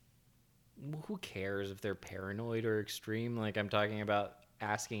 who cares if they're paranoid or extreme? Like, I'm talking about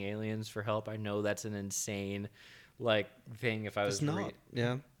asking aliens for help. I know that's an insane, like, thing. If I was It's not.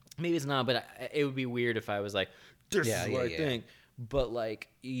 Yeah. maybe it's not, but it would be weird if I was like, this is what I think. But like,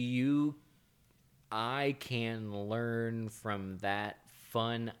 I can learn from that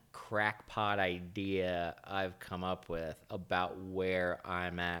fun crackpot idea I've come up with about where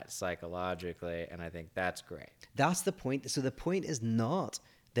I'm at psychologically, and I think that's great. That's the point. So the point is not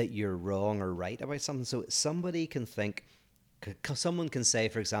that you're wrong or right about something. So somebody can think, someone can say,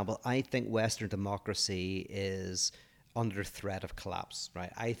 for example, I think Western democracy is under threat of collapse,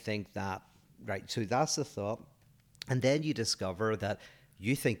 right? I think that, right? So that's the thought. And then you discover that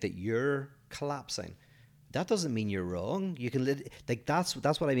you think that you're collapsing. That doesn't mean you're wrong. You can, like, that's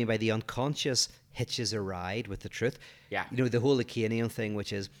what I mean by the unconscious hitches a ride with the truth. Yeah. You know, the whole Lacanian thing,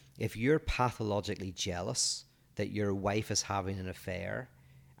 which is if you're pathologically jealous that your wife is having an affair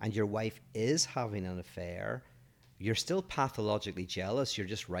and your wife is having an affair, you're still pathologically jealous. You're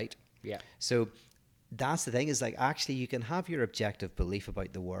just right. Yeah. So that's the thing, is like, actually you can have your objective belief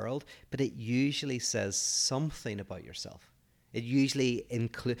about the world, but it usually says something about yourself. It usually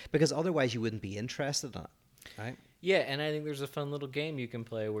includes, because otherwise you wouldn't be interested in it, right? Yeah, and I think there's a fun little game you can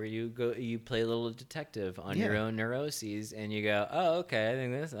play where you play a little detective on your own neuroses, and you go, oh, okay, I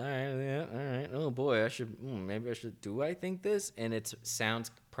think this, all right, yeah, all right, oh boy, maybe I should, do I think this? And it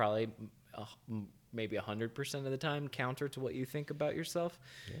sounds probably maybe 100% of the time counter to what you think about yourself,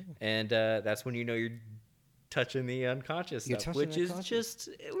 and that's when you know you're touching the unconscious stuff, which is just,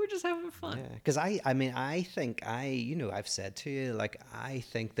 we're just having fun. Yeah, because I think I've said to you, like, I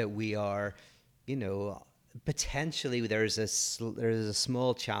think that we are, potentially there's a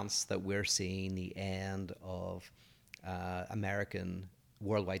small chance that we're seeing the end of American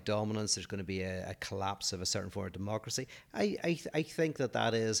worldwide dominance. There's going to be a collapse of a certain form of democracy. I think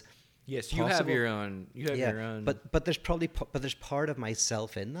that is. Yes, you have your own. Your own. But there's there's part of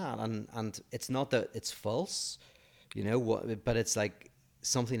myself in that, and it's not that it's false, but it's like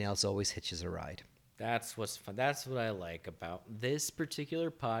something else always hitches a ride. That's what's fun. That's what I like about this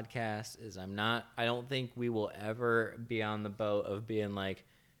particular podcast is I don't think we will ever be on the boat of being like,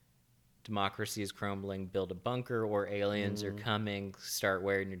 democracy is crumbling, build a bunker, or aliens are coming, start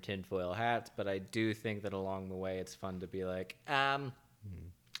wearing your tinfoil hats. But I do think that along the way, it's fun to be like,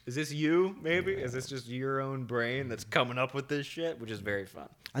 is this you, maybe? Yeah. Is this just your own brain that's coming up with this shit? Which is very fun.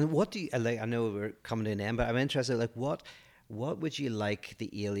 And what do you, like, I know we're coming to an end, but I'm interested, like, what would you like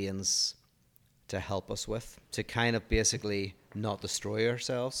the aliens to help us with, to kind of basically not destroy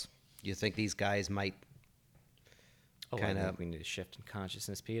ourselves? You think these guys might kind of... I think we need a shift in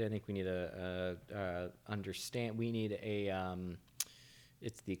consciousness, Pete. I think we need understand. We need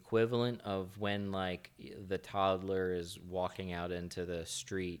it's the equivalent of when, like, the toddler is walking out into the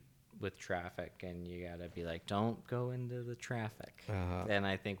street with traffic and you gotta be like, don't go into the traffic. And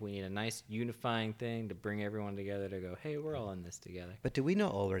I think we need a nice unifying thing to bring everyone together to go, hey, we're all in this together. But do we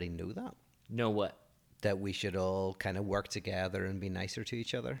not already know that? Know what? That we should all kind of work together and be nicer to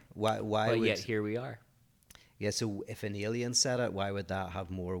each other? Why? But yet here we are. Yeah, so if an alien said it, why would that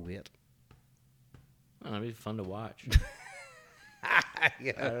have more weight? Oh, it'd be fun to watch.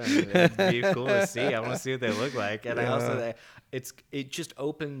 Yeah. I don't know, it'd be cool to see. I want to see what they look like, and I also it just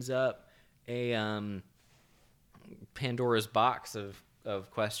opens up a Pandora's box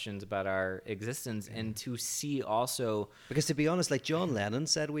of questions about our existence, and to see also, Because to be honest, like John Lennon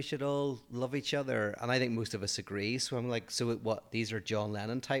said, we should all love each other, and I think most of us agree. So I'm like, so what? These are John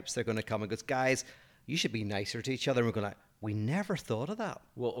Lennon types. They're going to come and go, guys, you should be nicer to each other. And we're going to, we never thought of that.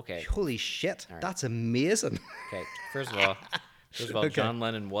 well, okay, Holy shit, right. that's amazing. okay. First of all, Okay. John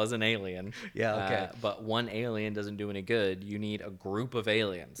Lennon was an alien. Yeah, okay. But one alien doesn't do any good. You need a group of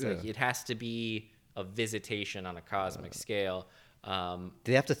aliens. Like, Yeah. it has to be a visitation on a cosmic scale. Do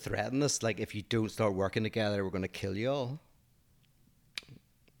they have to threaten us? Like, if you don't start working together, we're going to kill you all.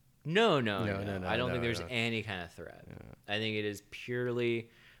 No. I don't think there's any kind of threat. I think it is purely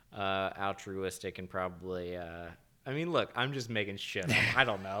altruistic and probably. I mean, look, I'm just making shit up. I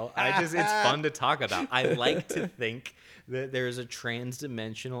don't know. It's fun to talk about. I like to think that there's a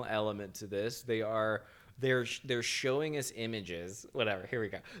trans-dimensional element to this. They're showing us images. Whatever. Here we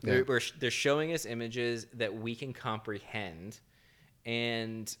go. They're showing us images that we can comprehend,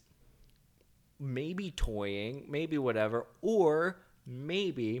 and maybe toying, maybe whatever, or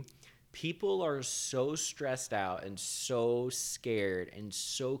maybe people are so stressed out and so scared and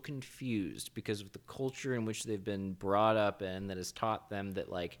so confused because of the culture in which they've been brought up in that has taught them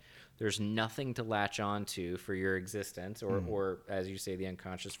that, like, there's nothing to latch onto for your existence, or as you say, the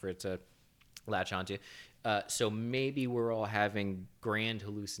unconscious for it to latch onto. So maybe we're all having grand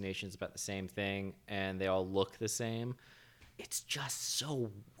hallucinations about the same thing, and they all look the same. It's just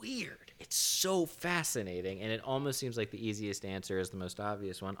so weird. It's so fascinating, and it almost seems like the easiest answer is the most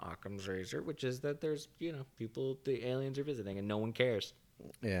obvious one, Occam's razor, which is that there's, people, the aliens are visiting, and no one cares.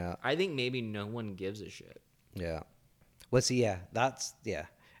 Yeah. I think maybe no one gives a shit. Yeah. Well, see, yeah,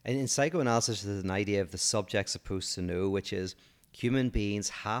 And in psychoanalysis, there's an idea of the subject supposed to know, which is human beings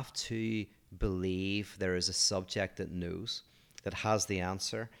have to believe there is a subject that knows, that has the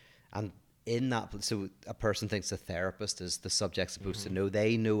answer, and in that, so a person thinks a therapist is the subject supposed to know.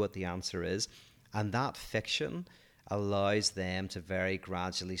 They know what the answer is, and that fiction allows them to very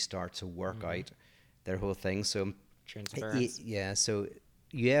gradually start to work out their whole thing. So, Transference. So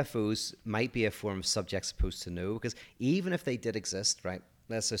UFOs might be a form of subject supposed to know, because even if they did exist, right?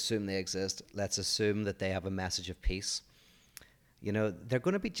 Let's assume they exist. Let's assume that they have a message of peace. They're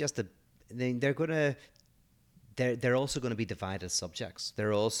going to be they're also going to be divided subjects.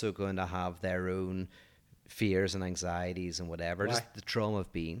 They're also going to have their own fears and anxieties and whatever. Why? Just the trauma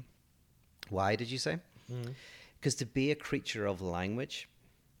of being. Why did you say? Because to be a creature of language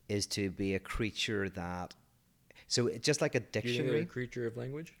is to be a creature that... So just like a Do you think they're dictionary... a creature of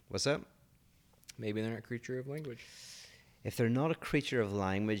language? What's that? Maybe they're not a creature of language. If they're not a creature of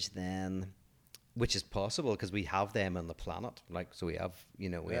language, then... Which is possible, because we have them on the planet. So we have, we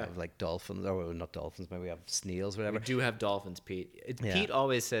have like dolphins, or not dolphins, maybe we have snails, whatever. We do have dolphins, Pete. Yeah. Pete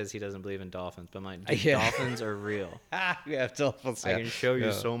always says he doesn't believe in dolphins, but Yeah. dolphins are real. We have dolphins. I can show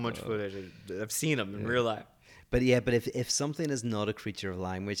you so much footage. I've seen them in real life. But if something is not a creature of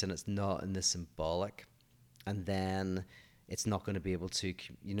language and it's not in the symbolic, and then it's not going to be able to,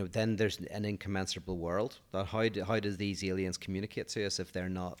 then there's an incommensurable world. How does these aliens communicate to us if they're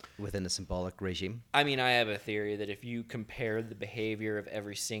not within a symbolic regime? I mean, I have a theory that if you compare the behavior of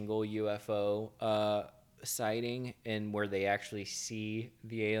every single UFO sighting and where they actually see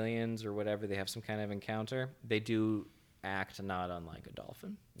the aliens or whatever, they have some kind of encounter, they do act not unlike a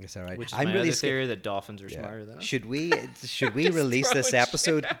dolphin. Is that right? Which is I'm my really other theory that dolphins are Yeah. smarter than us. Should we release this throwing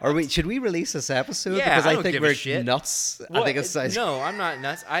episode? Should we release this episode? Yeah, because I I don't think give a we're shit. nuts. I What? think it's No, I'm not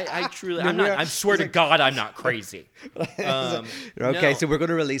nuts. I truly, No, I'm not. we are. I swear to God, I'm not crazy. okay. No. So we're going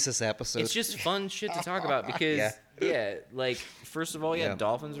to release this episode. It's just fun shit to talk about because, like, first of all, Yeah.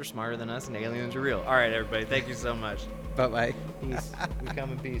 dolphins are smarter than us and aliens are real. All right, everybody, thank you so much. Bye bye. Peace. We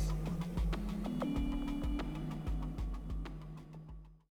come in peace.